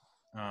climbing.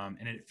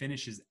 And it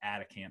finishes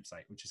at a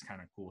campsite, which is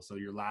kind of cool. So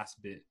your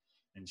last bit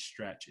and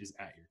stretch is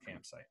at your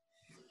campsite.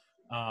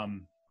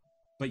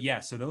 But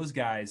yeah, so those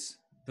guys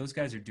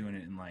are doing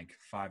it in like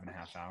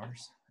 5.5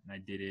 hours, and I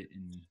did it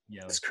in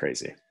it's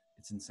crazy.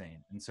 It's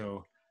insane. And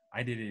so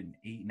I did it in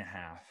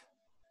 8.5,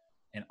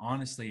 and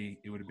honestly,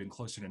 it would have been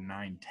closer to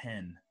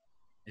 9-10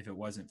 if it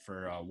wasn't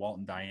for Walt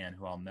and Diane,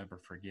 who I'll never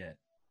forget,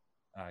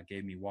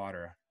 gave me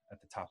water at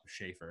the top of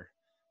Schaefer.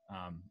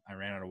 I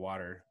ran out of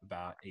water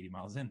about 80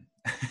 miles in,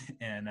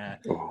 and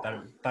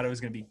thought it was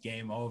going to be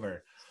game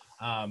over.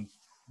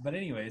 But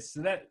anyways,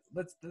 so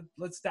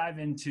let's dive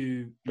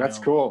into. That's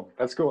cool.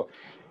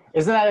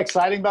 Isn't that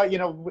exciting? About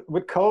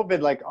with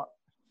COVID, like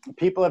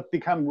people have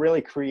become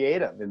really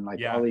creative in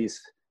all these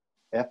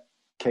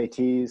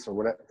FKTs or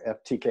whatever,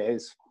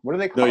 FTKs. What do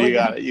they call it? No,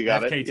 you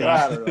got it.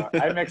 I don't know.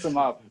 I mix them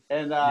up,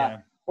 and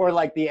or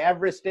like the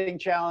Everesting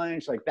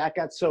challenge, like that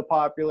got so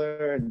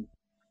popular, and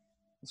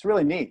it's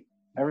really neat.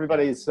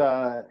 Everybody's,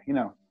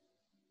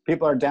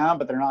 people are down,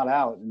 but they're not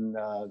out. And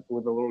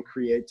with a little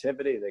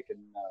creativity, they can,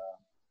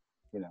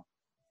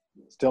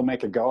 still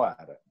make a go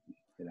at it,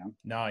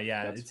 No,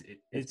 yeah.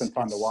 It's been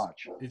fun to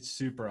watch. It's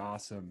super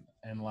awesome.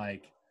 And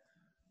like,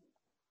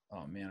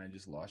 oh man, I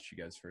just lost you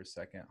guys for a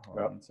second. Hold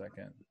on 1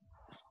 second.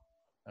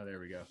 Oh, there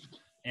we go.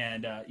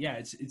 And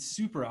it's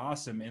super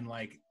awesome. And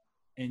like,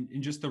 and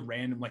just the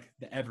random, like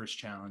the Everest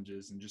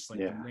challenges and just like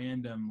the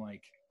random,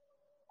 like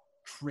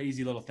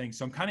crazy little things.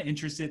 So I'm kind of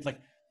interested, like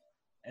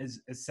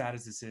as sad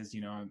as this is,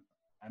 you know,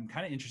 I'm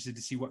kind of interested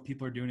to see what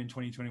people are doing in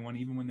 2021,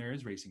 even when there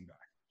is racing back.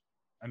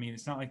 I mean,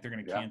 it's not like they're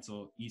going to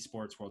cancel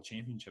esports world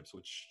championships,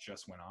 which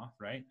just went off,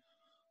 right?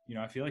 You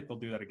know, I feel like they'll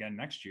do that again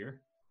next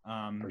year.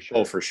 For sure.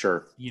 Oh, for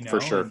sure. You know,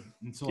 for sure.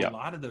 And so a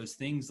lot of those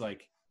things,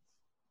 like,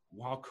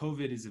 while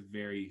COVID is a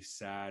very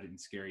sad and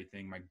scary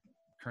thing, my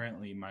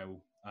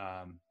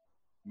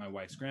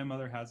wife's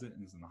grandmother has it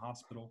and is in the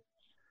hospital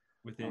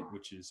with it,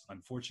 which is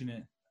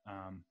unfortunate.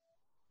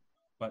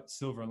 But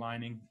silver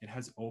lining, it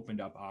has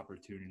opened up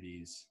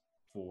opportunities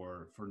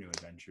for new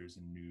adventures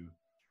and new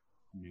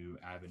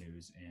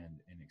avenues and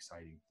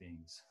exciting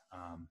things.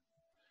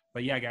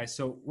 But yeah, guys,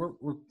 so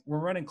we're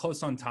running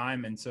close on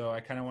time, and so I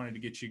kind of wanted to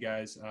get you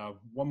guys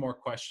one more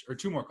question or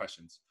two more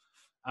questions.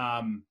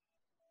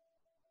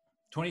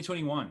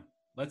 2021.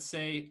 Let's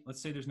say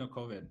there's no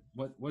COVID.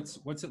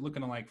 What's it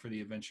looking like for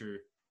the Adventure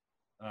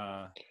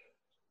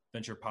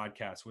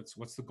podcast?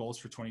 What's the goals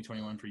for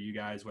 2021 for you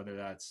guys? Whether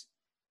that's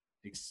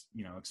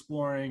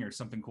exploring or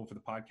something cool for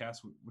the podcast.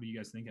 What are you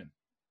guys thinking?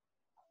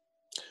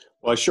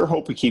 Well, I sure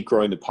hope we keep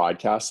growing the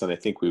podcast, and I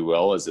think we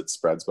will as it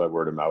spreads by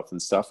word of mouth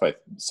and stuff.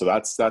 So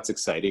that's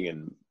exciting.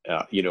 And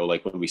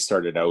like when we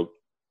started out,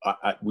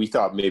 we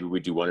thought maybe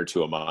we'd do one or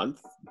two a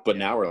month, but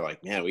now we're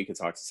like, man, we can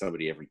talk to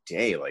somebody every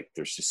day. Like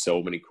there's just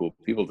so many cool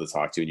people to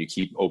talk to, and you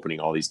keep opening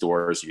all these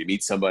doors. You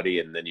meet somebody,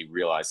 and then you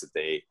realize that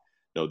they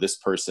know this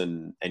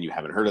person, and you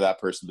haven't heard of that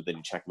person, but then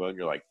you check them out, and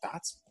you're like,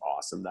 that's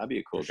awesome. That'd be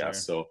a cool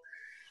guest. So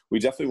we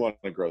definitely want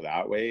to grow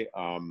that way.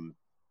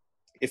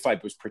 If I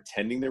was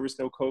pretending there was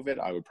no COVID,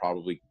 I would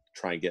probably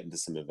try and get into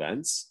some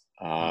events.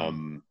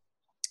 Given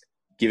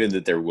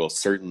that there will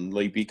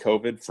certainly be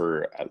COVID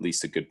for at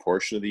least a good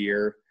portion of the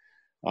year.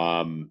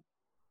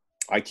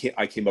 I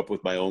came up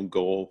with my own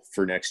goal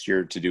for next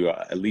year to do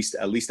at least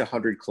a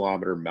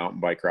 100-kilometer mountain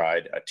bike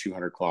ride, a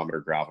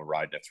 200-kilometer gravel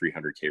ride, and a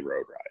 300K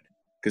road ride.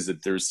 Because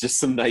there's just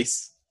some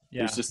nice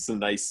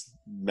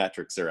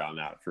metrics around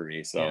that for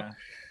me. So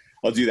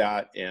I'll do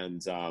that.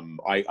 And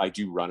I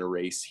do run a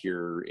race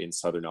here in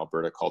southern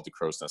Alberta called the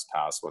Crow's Nest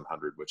Pass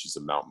 100, which is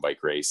a mountain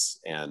bike race.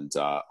 And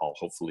I'll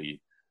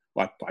hopefully,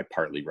 I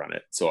partly run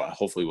it. So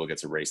hopefully we'll get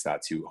to race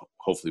that too.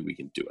 Hopefully we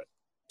can do it.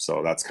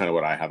 So that's kind of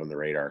what I have on the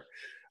radar.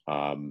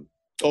 And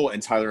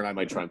Tyler and I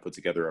might try and put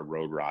together a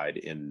road ride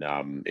in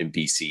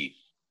BC.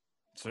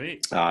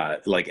 Sweet.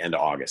 Like end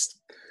of August.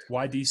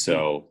 Why BC?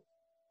 So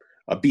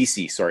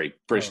BC, sorry,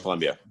 British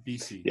Columbia.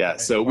 BC. Yeah.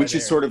 So which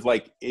is sort of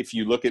like, if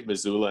you look at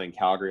Missoula and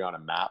Calgary on a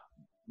map,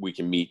 we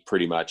can meet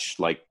pretty much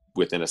like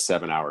within a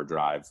 7-hour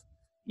drive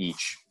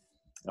each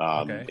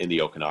in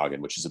the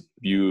Okanagan, which is a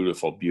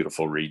beautiful,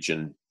 beautiful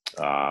region.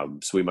 So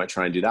we might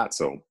try and do that.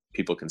 So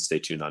people can stay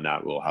tuned on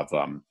that. We'll have,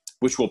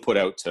 which we'll put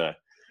out to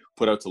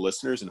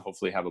listeners, and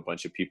hopefully have a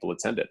bunch of people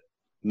attend it.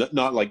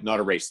 Not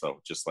a race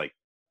though, just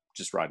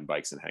riding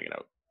bikes and hanging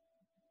out.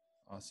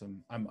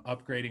 Awesome. I'm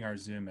upgrading our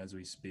Zoom as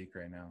we speak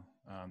right now.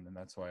 And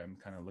that's why I'm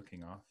kind of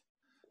looking off.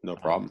 No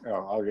problem.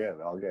 All good.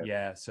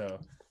 Yeah. So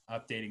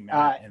updating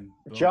that. And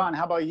John,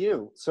 how about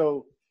you?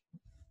 So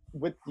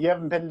you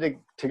haven't been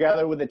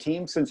together with a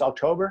team since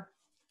October?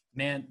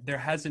 Man, there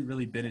hasn't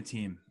really been a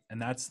team.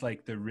 And that's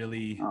like the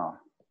really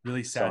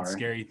sad,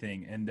 scary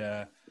thing.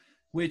 And,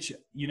 which,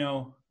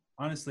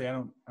 honestly, I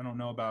don't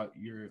know about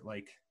your,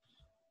 like,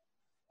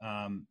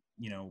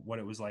 what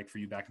it was like for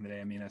you back in the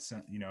day. I mean,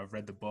 I've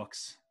read the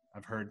books.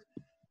 I've heard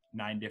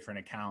 9 different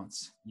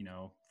accounts,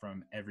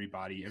 from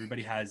everybody.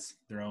 Everybody has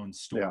their own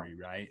story,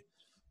 right?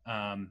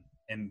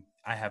 And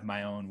I have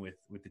my own with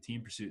the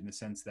team pursuit, in the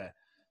sense that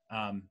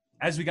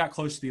as we got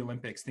close to the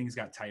Olympics, things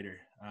got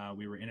tighter.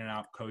 We were in and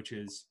out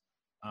coaches.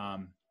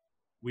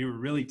 We were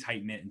really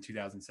tight knit in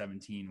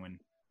 2017 when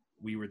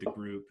we were the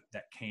group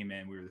that came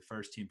in. We were the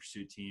first team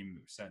pursuit team.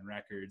 We were setting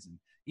records. And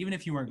even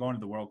if you weren't going to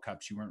the World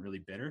Cups, you weren't really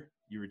bitter.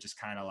 You were just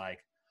kind of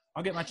like,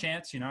 I'll get my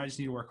chance. I just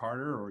need to work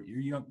harder, or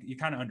you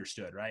kind of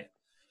understood. Right.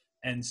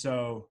 And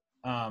so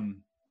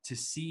to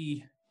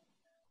see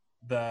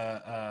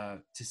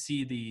the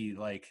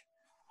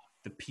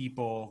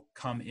people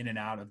come in and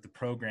out of the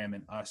program,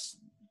 and us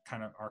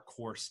kind of our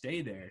core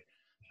stay there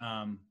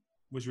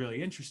was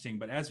really interesting.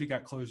 But as we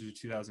got closer to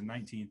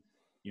 2019,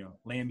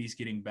 Lambie's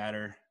getting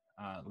better.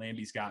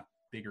 Lambie's got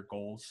bigger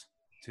goals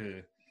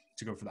to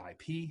go for the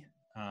IP.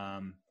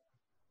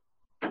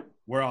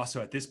 We're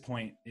also at this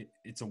point,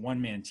 it's a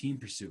one-man team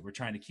pursuit. We're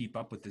trying to keep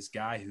up with this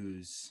guy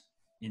who's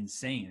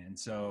insane. And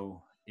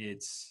so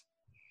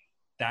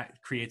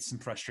that creates some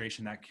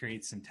frustration, that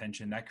creates some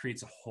tension, that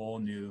creates a whole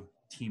new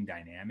team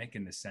dynamic,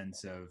 in the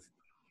sense of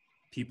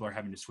people are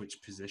having to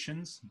switch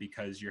positions,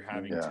 because you're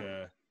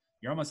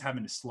almost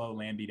having to slow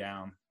Lambie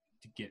down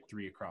to get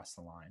 3 across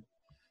the line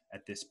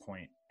at this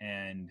point.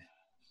 And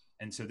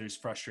so there's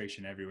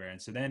frustration everywhere. And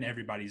so then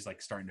everybody's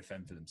like starting to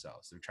fend for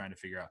themselves. They're trying to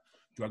figure out,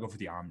 do I go for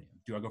the Omnium?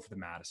 Do I go for the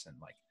Madison?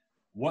 Like,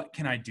 what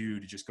can I do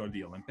to just go to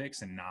the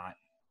Olympics and not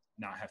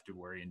have to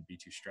worry and be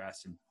too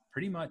stressed? And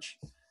pretty much,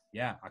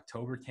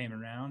 October came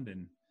around,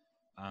 and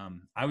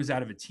I was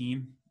out of a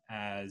team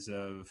as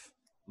of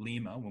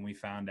Lima when we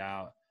found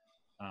out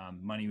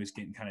money was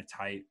getting kind of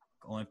tight.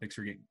 Olympics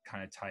were getting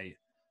kind of tight.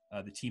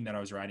 The team that I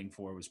was riding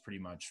for was pretty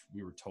much,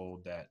 we were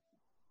told that,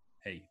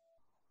 hey,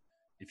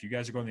 if you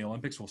guys are going to the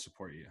Olympics, we'll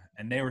support you.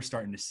 And they were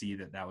starting to see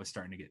that that was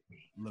starting to get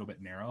a little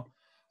bit narrow.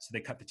 So they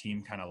cut the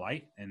team kind of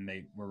light and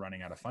they were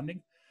running out of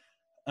funding.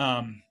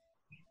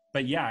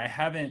 But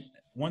yeah,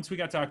 once we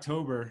got to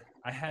October,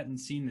 I hadn't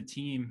seen the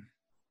team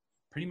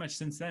pretty much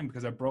since then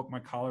because I broke my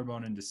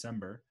collarbone in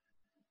December,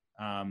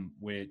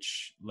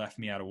 which left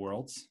me out of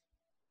Worlds.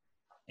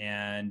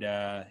 And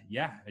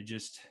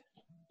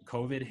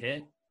COVID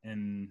hit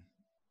and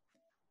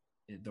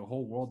the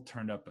whole world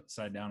turned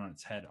upside down on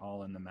its head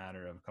all in the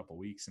matter of a couple of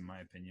weeks, in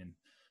my opinion.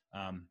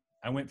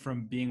 I went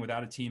from being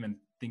without a team and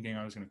thinking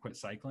I was going to quit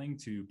cycling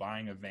to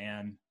buying a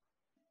van,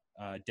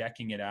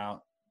 decking it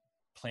out,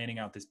 planning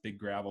out this big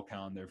gravel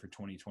calendar for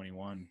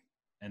 2021,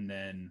 and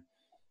then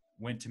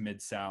went to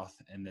Mid-South,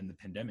 and then the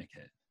pandemic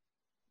hit.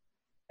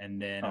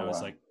 And then I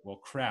was like, well,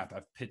 crap,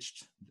 I've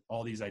pitched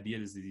all these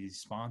ideas to these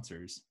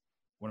sponsors.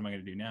 What am I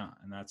going to do now?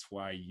 And that's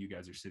why you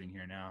guys are sitting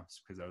here now,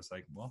 because I was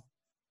like, well,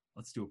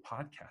 let's do a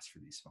podcast for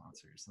these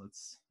sponsors.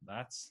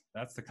 That's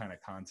the kind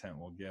of content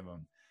we'll give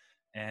them.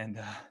 And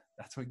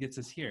that's what gets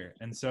us here.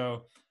 And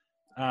so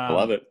I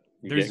love it.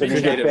 You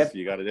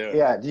got to do it.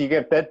 Yeah. Did you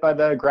get bit by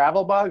the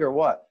gravel bug or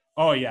what?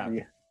 Oh yeah.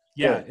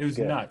 Yeah. It was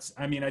nuts.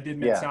 I mean, I did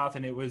Mid-South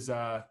and it was,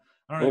 I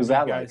don't know if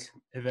you guys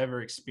have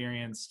ever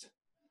experienced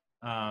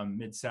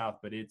Mid-South,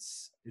 but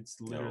it's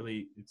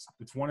literally,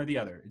 it's one or the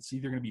other. It's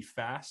either going to be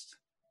fast,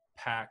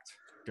 packed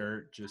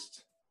dirt,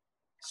 just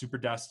super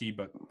dusty,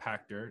 but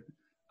packed dirt.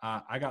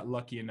 I got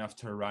lucky enough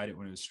to ride it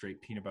when it was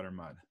straight peanut butter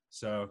mud.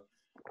 So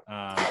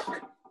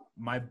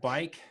my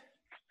bike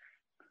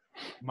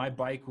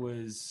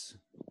was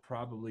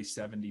probably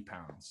 70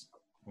 pounds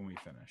when we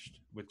finished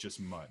with just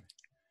mud.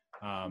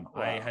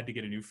 I had to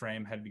get a new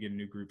frame, had to get a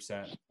new group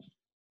set,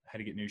 had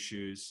to get new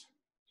shoes.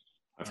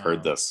 I've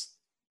heard this.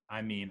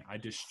 I mean, I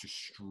just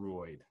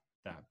destroyed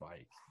that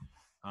bike.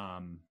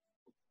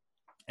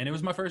 And it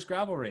was my first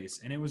gravel race.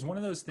 And it was one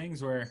of those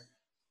things where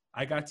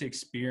I got to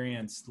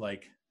experience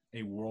like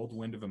a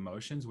whirlwind of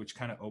emotions, which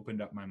kind of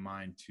opened up my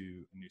mind to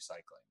new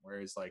cycling.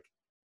 Whereas like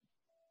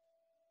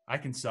I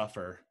can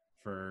suffer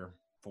for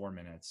 4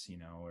 minutes,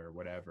 or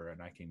whatever.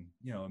 And I can,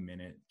 a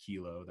minute,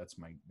 kilo, that's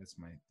my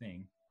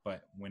thing.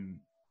 But when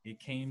it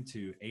came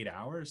to 8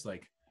 hours,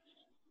 like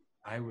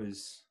I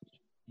was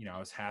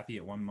happy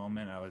at one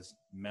moment. I was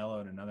mellow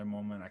at another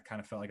moment. I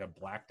kind of felt like I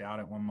blacked out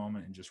at one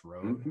moment and just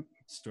rode,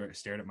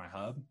 stared at my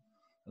hub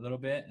a little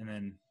bit. And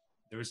then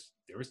there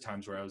was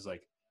times where I was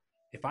like,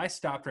 if I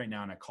stopped right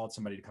now and I called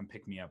somebody to come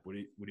pick me up, would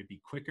it be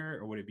quicker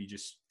or would it be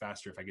just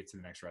faster if I get to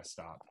the next rest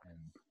stop?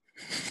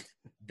 And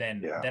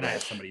then I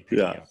have somebody pick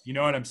me up. You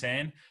know what I'm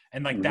saying?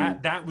 And like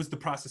that was the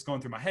process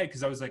going through my head.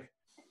 Cause I was like,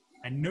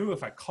 I knew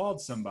if I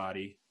called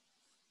somebody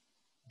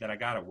that I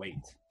gotta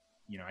wait,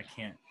 I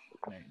can't,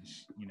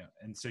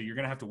 and so you're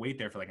going to have to wait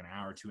there for like an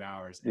hour, 2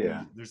 hours.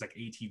 And there's like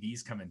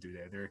ATVs coming through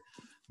there.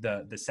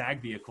 The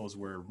SAG vehicles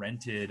were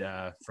rented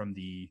from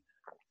the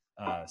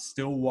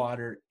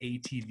Stillwater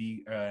ATV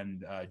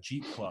and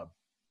Jeep Club.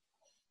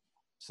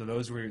 So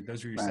those were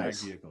your SAG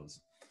vehicles.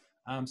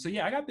 So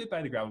yeah, I got bit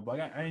by the gravel bug.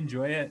 I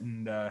enjoy it.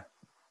 And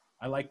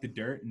I like the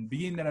dirt, and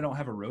being that I don't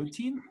have a road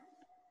team,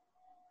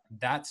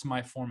 that's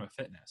my form of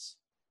fitness.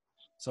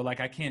 So like,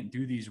 I can't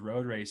do these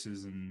road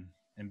races and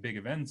big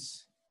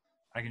events.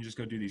 I can just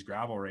go do these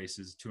gravel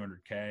races,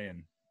 200K.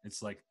 And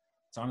it's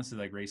honestly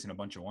like racing a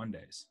bunch of one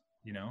days,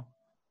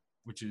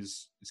 which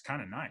is kind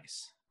of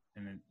nice.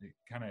 And it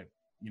kind of,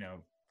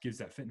 gives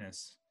that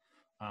fitness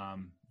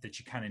that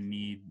you kind of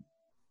need,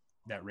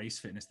 that race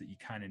fitness that you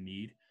kind of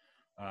need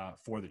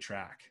for the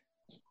track,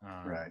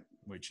 right?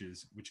 Which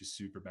is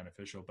super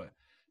beneficial. But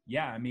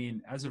yeah, I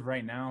mean, as of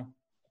right now,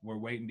 we're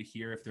waiting to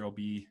hear if there'll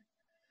be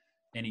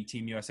any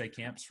Team USA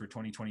camps for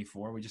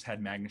 2024. We just had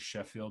Magnus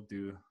Sheffield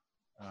do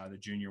the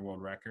junior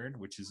world record,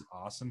 which is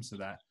awesome. So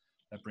that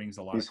brings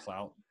a lot of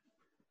clout.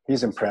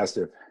 He's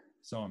impressive.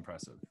 So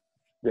impressive.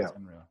 Yeah.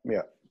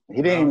 Yeah.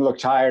 He didn't even look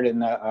tired in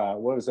the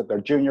what was it,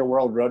 the junior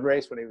world road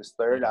race when he was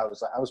third. I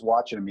was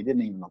watching him. He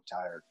didn't even look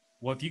tired.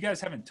 Well, if you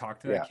guys haven't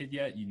talked to that kid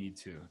yet, you need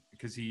to,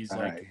 because he's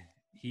I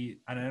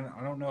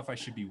don't know if I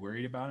should be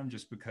worried about him,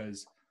 just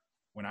because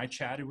when I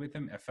chatted with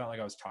him, I felt like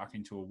I was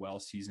talking to a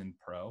well-seasoned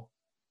pro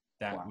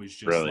that was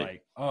just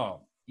like,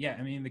 oh yeah.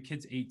 I mean, the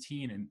kid's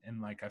 18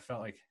 and like, I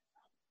felt like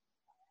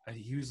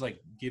he was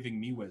like giving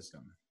me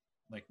wisdom,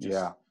 like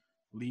just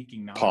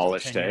leaking knowledge.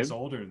 Polished, 10 years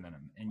older than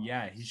him. And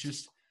yeah, he's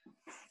just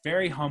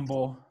very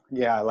humble.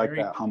 Yeah. I like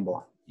that,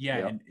 humble.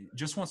 Yeah. And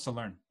just wants to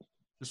learn.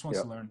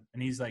 To learn.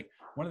 And he's like,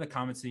 one of the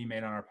comments that he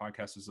made on our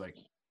podcast was like,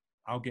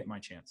 I'll get my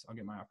chance. I'll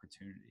get my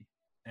opportunity.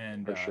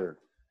 And for sure.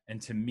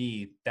 And to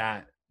me,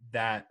 that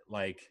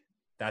like,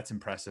 that's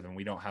impressive. And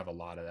we don't have a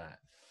lot of that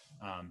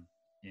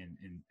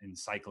in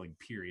cycling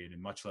period,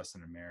 and much less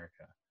in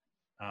America.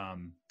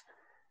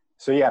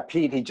 So yeah,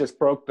 Pete, he just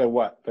broke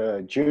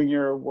the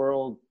junior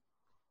world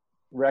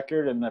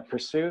record in the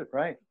pursuit,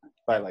 right?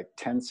 by like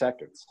 10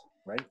 seconds,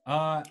 right?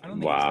 I don't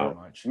think it was that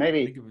much.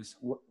 Maybe I think it was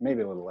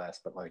maybe a little less,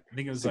 but like I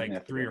think it was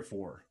like 3 or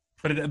 4.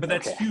 But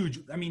that's Okay. huge.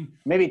 I mean,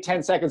 maybe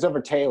 10 seconds over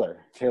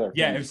Taylor.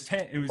 yeah,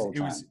 Finney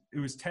it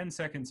was 10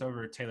 seconds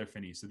over Taylor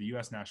Finney, so the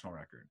U.S. national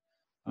record.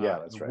 Yeah,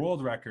 that's the right.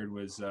 world record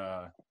was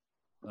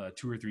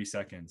 2 or 3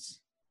 seconds.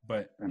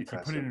 But if you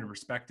put it into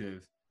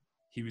perspective,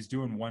 he was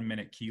doing 1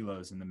 minute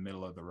kilos in the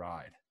middle of the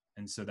ride,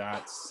 and so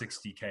that's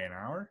 60K an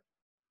hour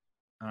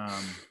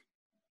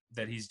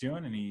that he's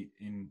doing,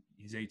 and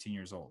he's 18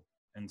 years old.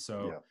 And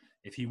so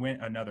if he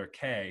went another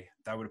K,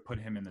 that would have put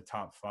him in the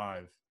top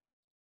 5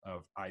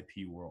 of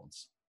IP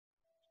worlds.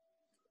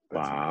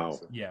 That's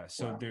impressive. Yeah,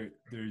 so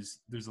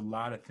there's a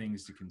lot of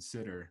things to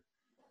consider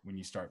when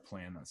you start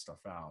playing that stuff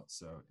out.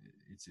 So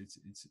it's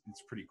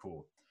pretty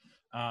cool.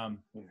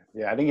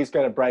 Yeah, I think he's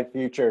got a bright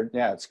future.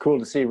 Yeah, it's cool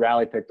to see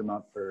Rally picked him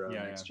up for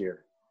next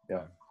year.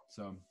 Yeah.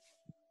 So,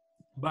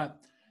 but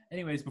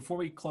anyways, before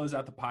we close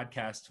out the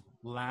podcast,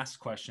 last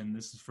question.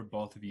 This is for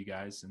both of you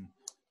guys, and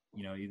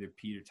either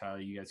Pete or Tyler,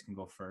 you guys can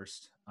go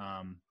first.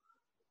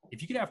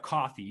 If you could have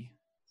coffee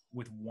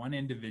with one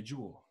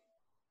individual,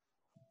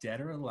 dead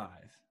or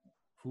alive,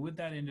 who would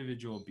that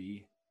individual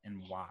be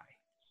and why?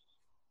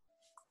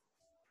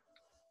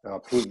 Oh,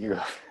 Pete, you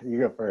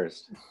go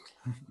first.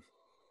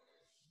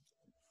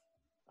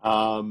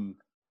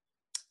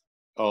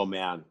 Oh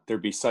man,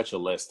 there'd be such a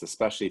list,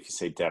 especially if you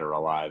say dead or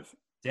alive.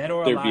 Dead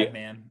or alive,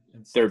 man.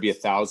 There'd be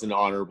 1,000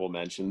 honorable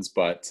mentions,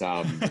 but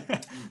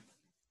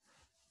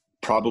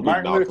probably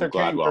Martin Malcolm Luther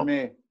King Gladwell. for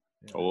me.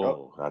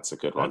 Oh, that's a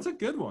good one. That's a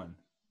good one.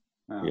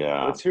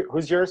 Yeah.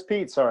 Who's yours,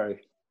 Pete?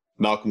 Sorry.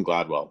 Malcolm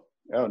Gladwell.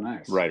 Oh,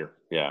 nice. Writer.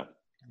 Yeah.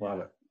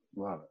 Love it.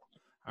 Right,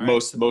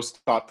 most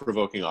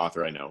thought-provoking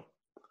author I know.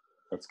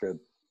 That's good.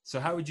 So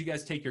how would you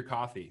guys take your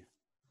coffee?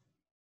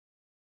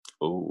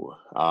 Oh,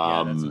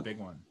 yeah, that's a big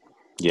one.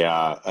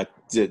 Yeah, a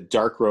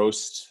dark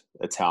roast,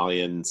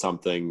 Italian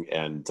something,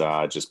 and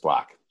just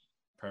black.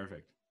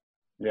 Perfect.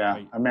 Yeah,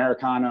 Right.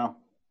 Americano.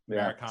 Yeah,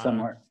 Americano,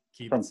 somewhere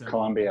keep from it simple.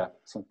 Colombia.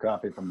 Some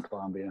coffee from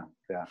Colombia.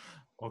 Yeah.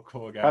 Well,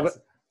 cool, guys.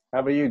 How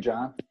about you,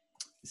 John?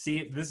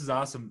 See, this is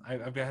awesome.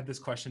 I've had this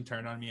question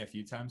turned on me a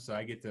few times, so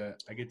I get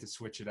to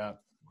switch it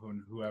up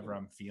whoever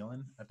I'm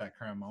feeling at that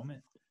current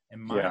moment.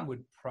 And mine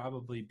would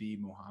probably be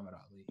Muhammad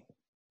Ali.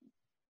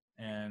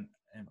 And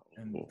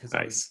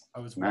because I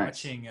was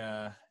watching,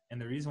 and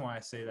the reason why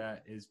I say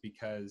that is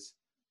because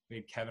we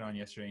had Kevin on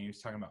yesterday, and he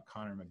was talking about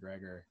Conor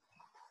McGregor,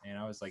 and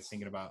I was like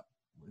thinking about,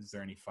 is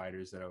there any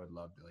fighters that I would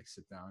love to like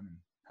sit down and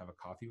have a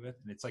coffee with?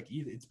 And it's like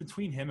it's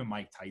between him and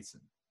Mike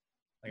Tyson.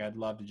 Like I'd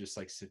love to just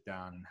like sit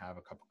down and have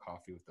a cup of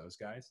coffee with those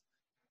guys.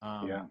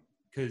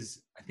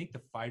 Because I think the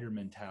fighter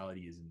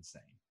mentality is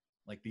insane.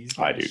 Like these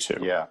guys, I do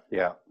too.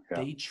 Yeah.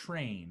 They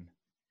train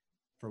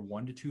for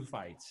 1 to 2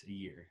 fights a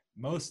year.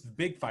 Most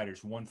big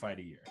fighters, 1 fight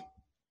a year,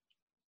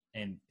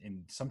 and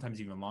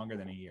sometimes even longer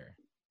than a year.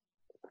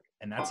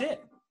 And that's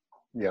it.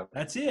 Yeah,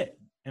 that's it.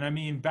 And I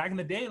mean, back in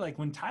the day, like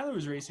when Tyler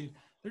was racing,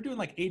 they're doing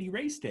like 80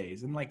 race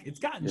days, and like it's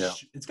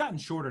gotten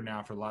shorter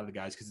now for a lot of the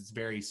guys because it's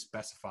very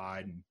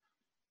specified. And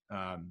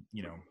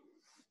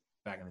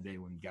back in the day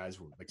when guys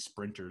were like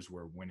sprinters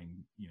were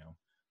winning,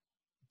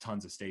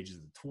 tons of stages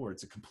of the tour,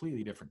 it's a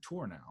completely different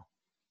tour now.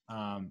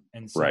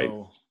 And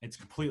so it's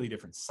completely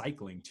different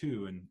cycling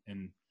too.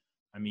 And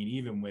I mean,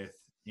 even with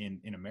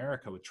in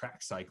America with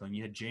track cycling,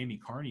 you had Jamie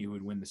Carney who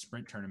would win the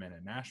sprint tournament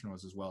at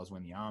nationals as well as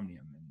win the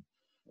Omnium.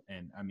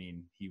 And I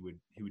mean, he would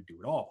do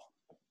it all.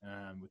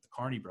 With the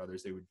Carney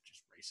brothers, they would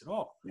just race it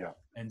all. Yeah.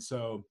 And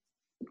so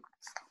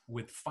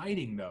with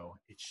fighting though,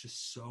 it's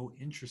just so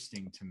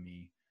interesting to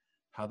me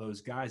how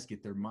those guys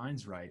get their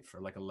minds right for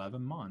like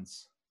 11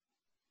 months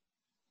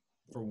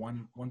for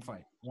one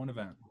fight, one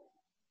event.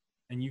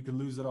 And you could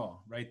lose it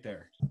all right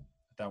there at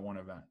that one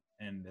event.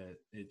 And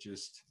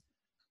it's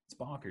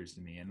bonkers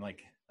to me. And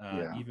like,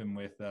 even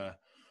with,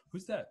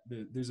 who's that?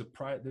 There's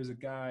a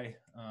guy,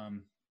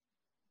 I'm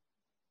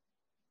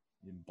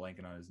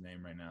blanking on his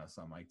name right now. It's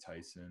not Mike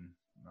Tyson,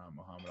 not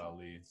Muhammad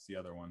Ali. It's the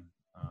other one.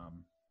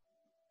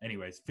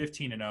 Anyways,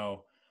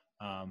 15-0.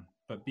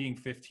 But being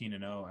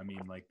 15-0, I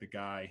mean, like the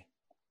guy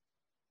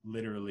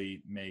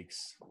literally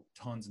makes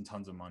tons and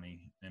tons of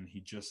money, and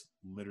he just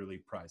literally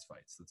prize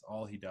fights. That's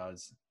all he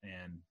does,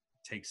 and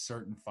takes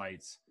certain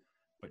fights,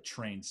 but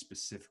trains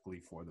specifically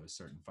for those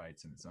certain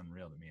fights. And it's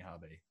unreal to me how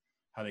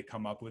they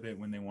come up with it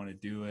when they want to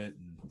do it.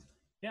 And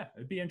yeah,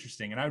 it'd be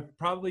interesting. And I'd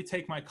probably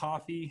take my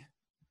coffee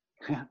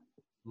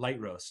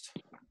light roast.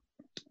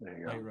 There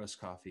you go. Light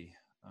roast coffee.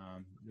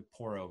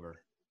 Pour over.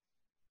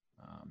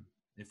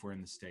 If we're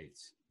in the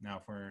States. Now,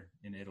 if we're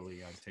in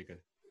Italy, I'd take a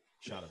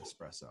shot of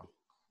espresso.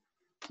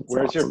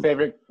 Where's your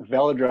favorite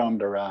velodrome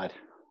to ride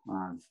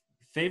on?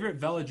 Favorite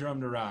velodrome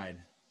to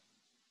ride?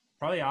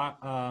 Probably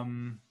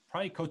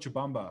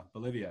Cochabamba,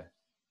 Bolivia.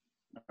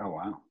 Oh,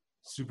 wow.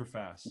 Super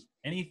fast.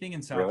 Anything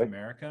in South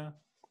America.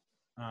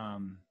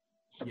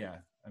 Yeah.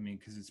 I mean,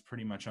 because it's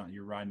pretty much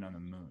you're riding on the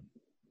moon.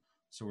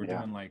 So we're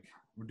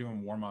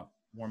doing warm up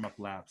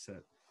laps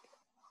at,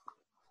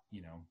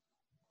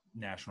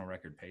 national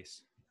record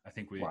pace. I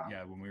think when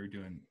we were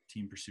doing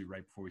team pursuit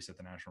right before we set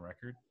the national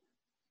record,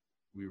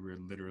 we were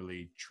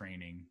literally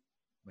training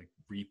like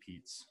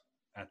repeats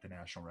at the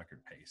national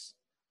record pace.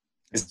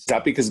 Is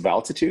that because of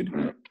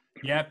altitude?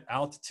 Yeah,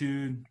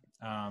 altitude,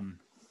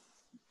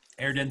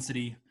 air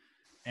density,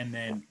 and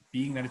then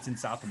being that it's in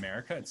South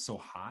America, it's so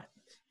hot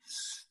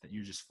that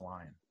you're just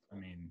flying. I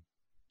mean,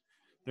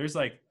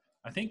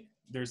 I think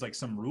there's like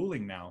some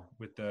ruling now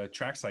with the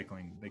track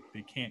cycling.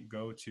 They can't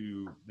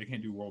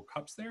do World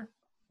Cups there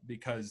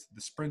because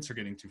the sprints are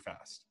getting too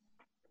fast.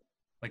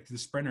 Like the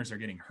sprinters are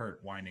getting hurt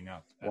winding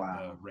up at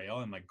the rail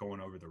and like going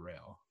over the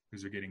rail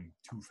because they're getting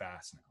too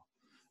fast now.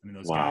 I mean,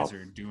 those guys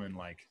are doing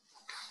like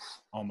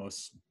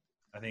almost,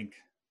 I think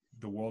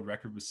the world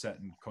record was set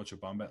in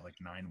Cochabamba at like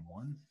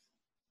 9:1,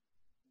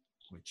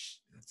 which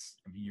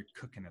you're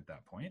cooking at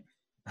that point.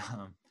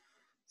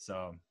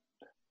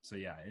 So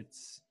yeah,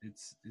 it's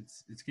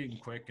getting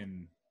quick,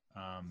 and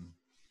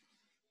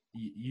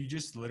you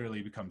just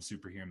literally become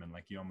superhuman.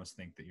 Like you almost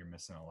think that you're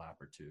missing a lap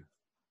or two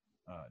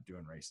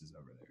doing races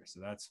over there. So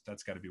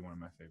that's got to be one of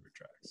my favorite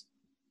tracks.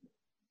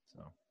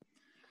 So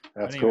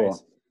that's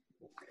cool.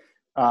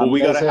 Well, we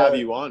got to have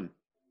you on.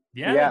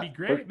 Yeah, that'd be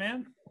great,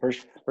 man.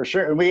 For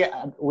sure. And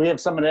we have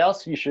somebody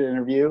else you should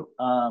interview.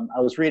 I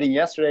was reading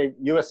yesterday,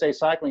 USA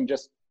Cycling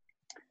just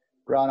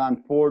brought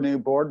on 4 new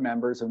board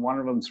members, and one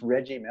of them's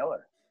Reggie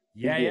Miller.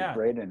 He'd be a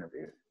great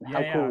interview.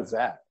 How cool is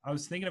that? I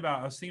was thinking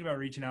about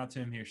reaching out to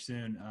him here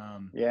soon.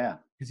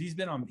 Because he's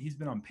been on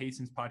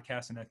Payson's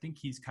podcast, and I think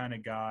he's kind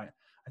of got.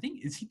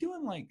 Is he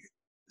doing like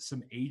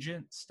some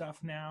agent stuff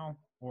now,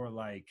 or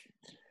like?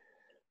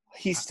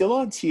 He's still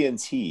on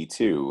TNT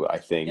too, I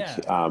think. Yeah.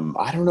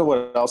 I don't know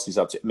what else he's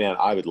up to. Man,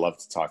 I would love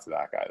to talk to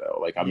that guy though.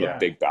 Like I'm a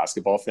big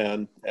basketball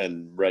fan,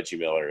 and Reggie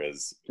Miller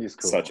is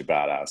such a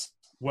badass.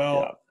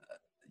 Well.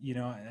 You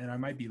know, and I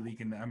might be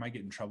leaking. I might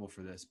get in trouble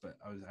for this, but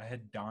I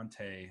had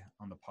Dante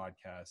on the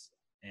podcast,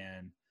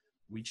 and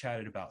we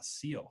chatted about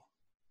Seal,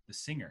 the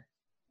singer.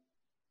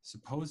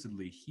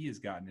 Supposedly, he has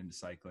gotten into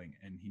cycling,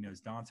 and he knows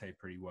Dante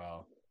pretty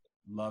well.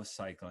 Loves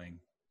cycling.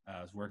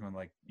 I was working on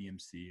like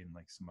BMC and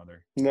like some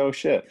other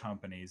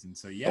companies, and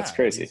so that's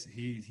crazy.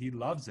 He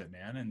loves it,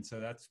 man, and so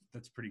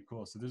that's pretty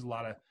cool. So there's a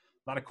lot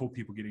of cool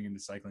people getting into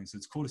cycling. So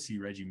it's cool to see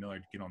Reggie Miller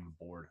get on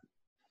the board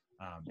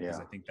because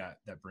I think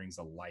that brings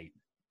a light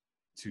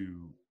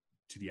to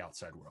the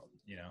outside world,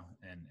 you know,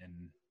 and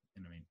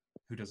I mean,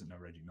 who doesn't know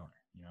Reggie Miller,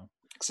 you know?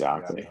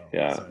 Exactly.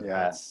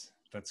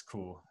 That's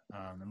cool.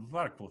 And a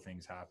lot of cool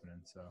things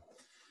happening. So,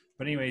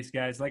 but anyways,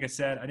 guys, like I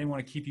said, I didn't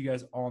want to keep you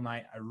guys all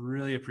night. I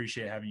really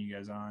appreciate having you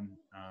guys on.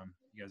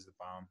 You guys are the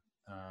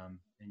bomb.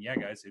 And yeah,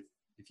 guys,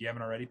 if you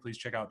haven't already, please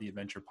check out the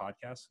Adventure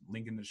Podcast,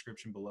 link in the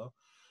description below,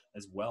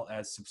 as well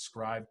as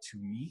subscribe to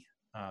me.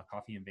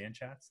 Coffee and Van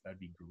Chats, that'd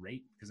be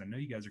great, because I know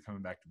you guys are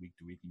coming back to week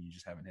and you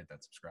just haven't hit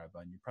that subscribe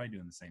button. You're probably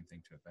doing the same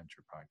thing to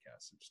Adventure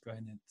Podcast, so just go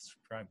ahead and hit the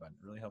subscribe button.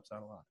 It really helps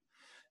out a lot.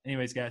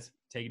 Anyways, guys,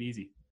 take it easy.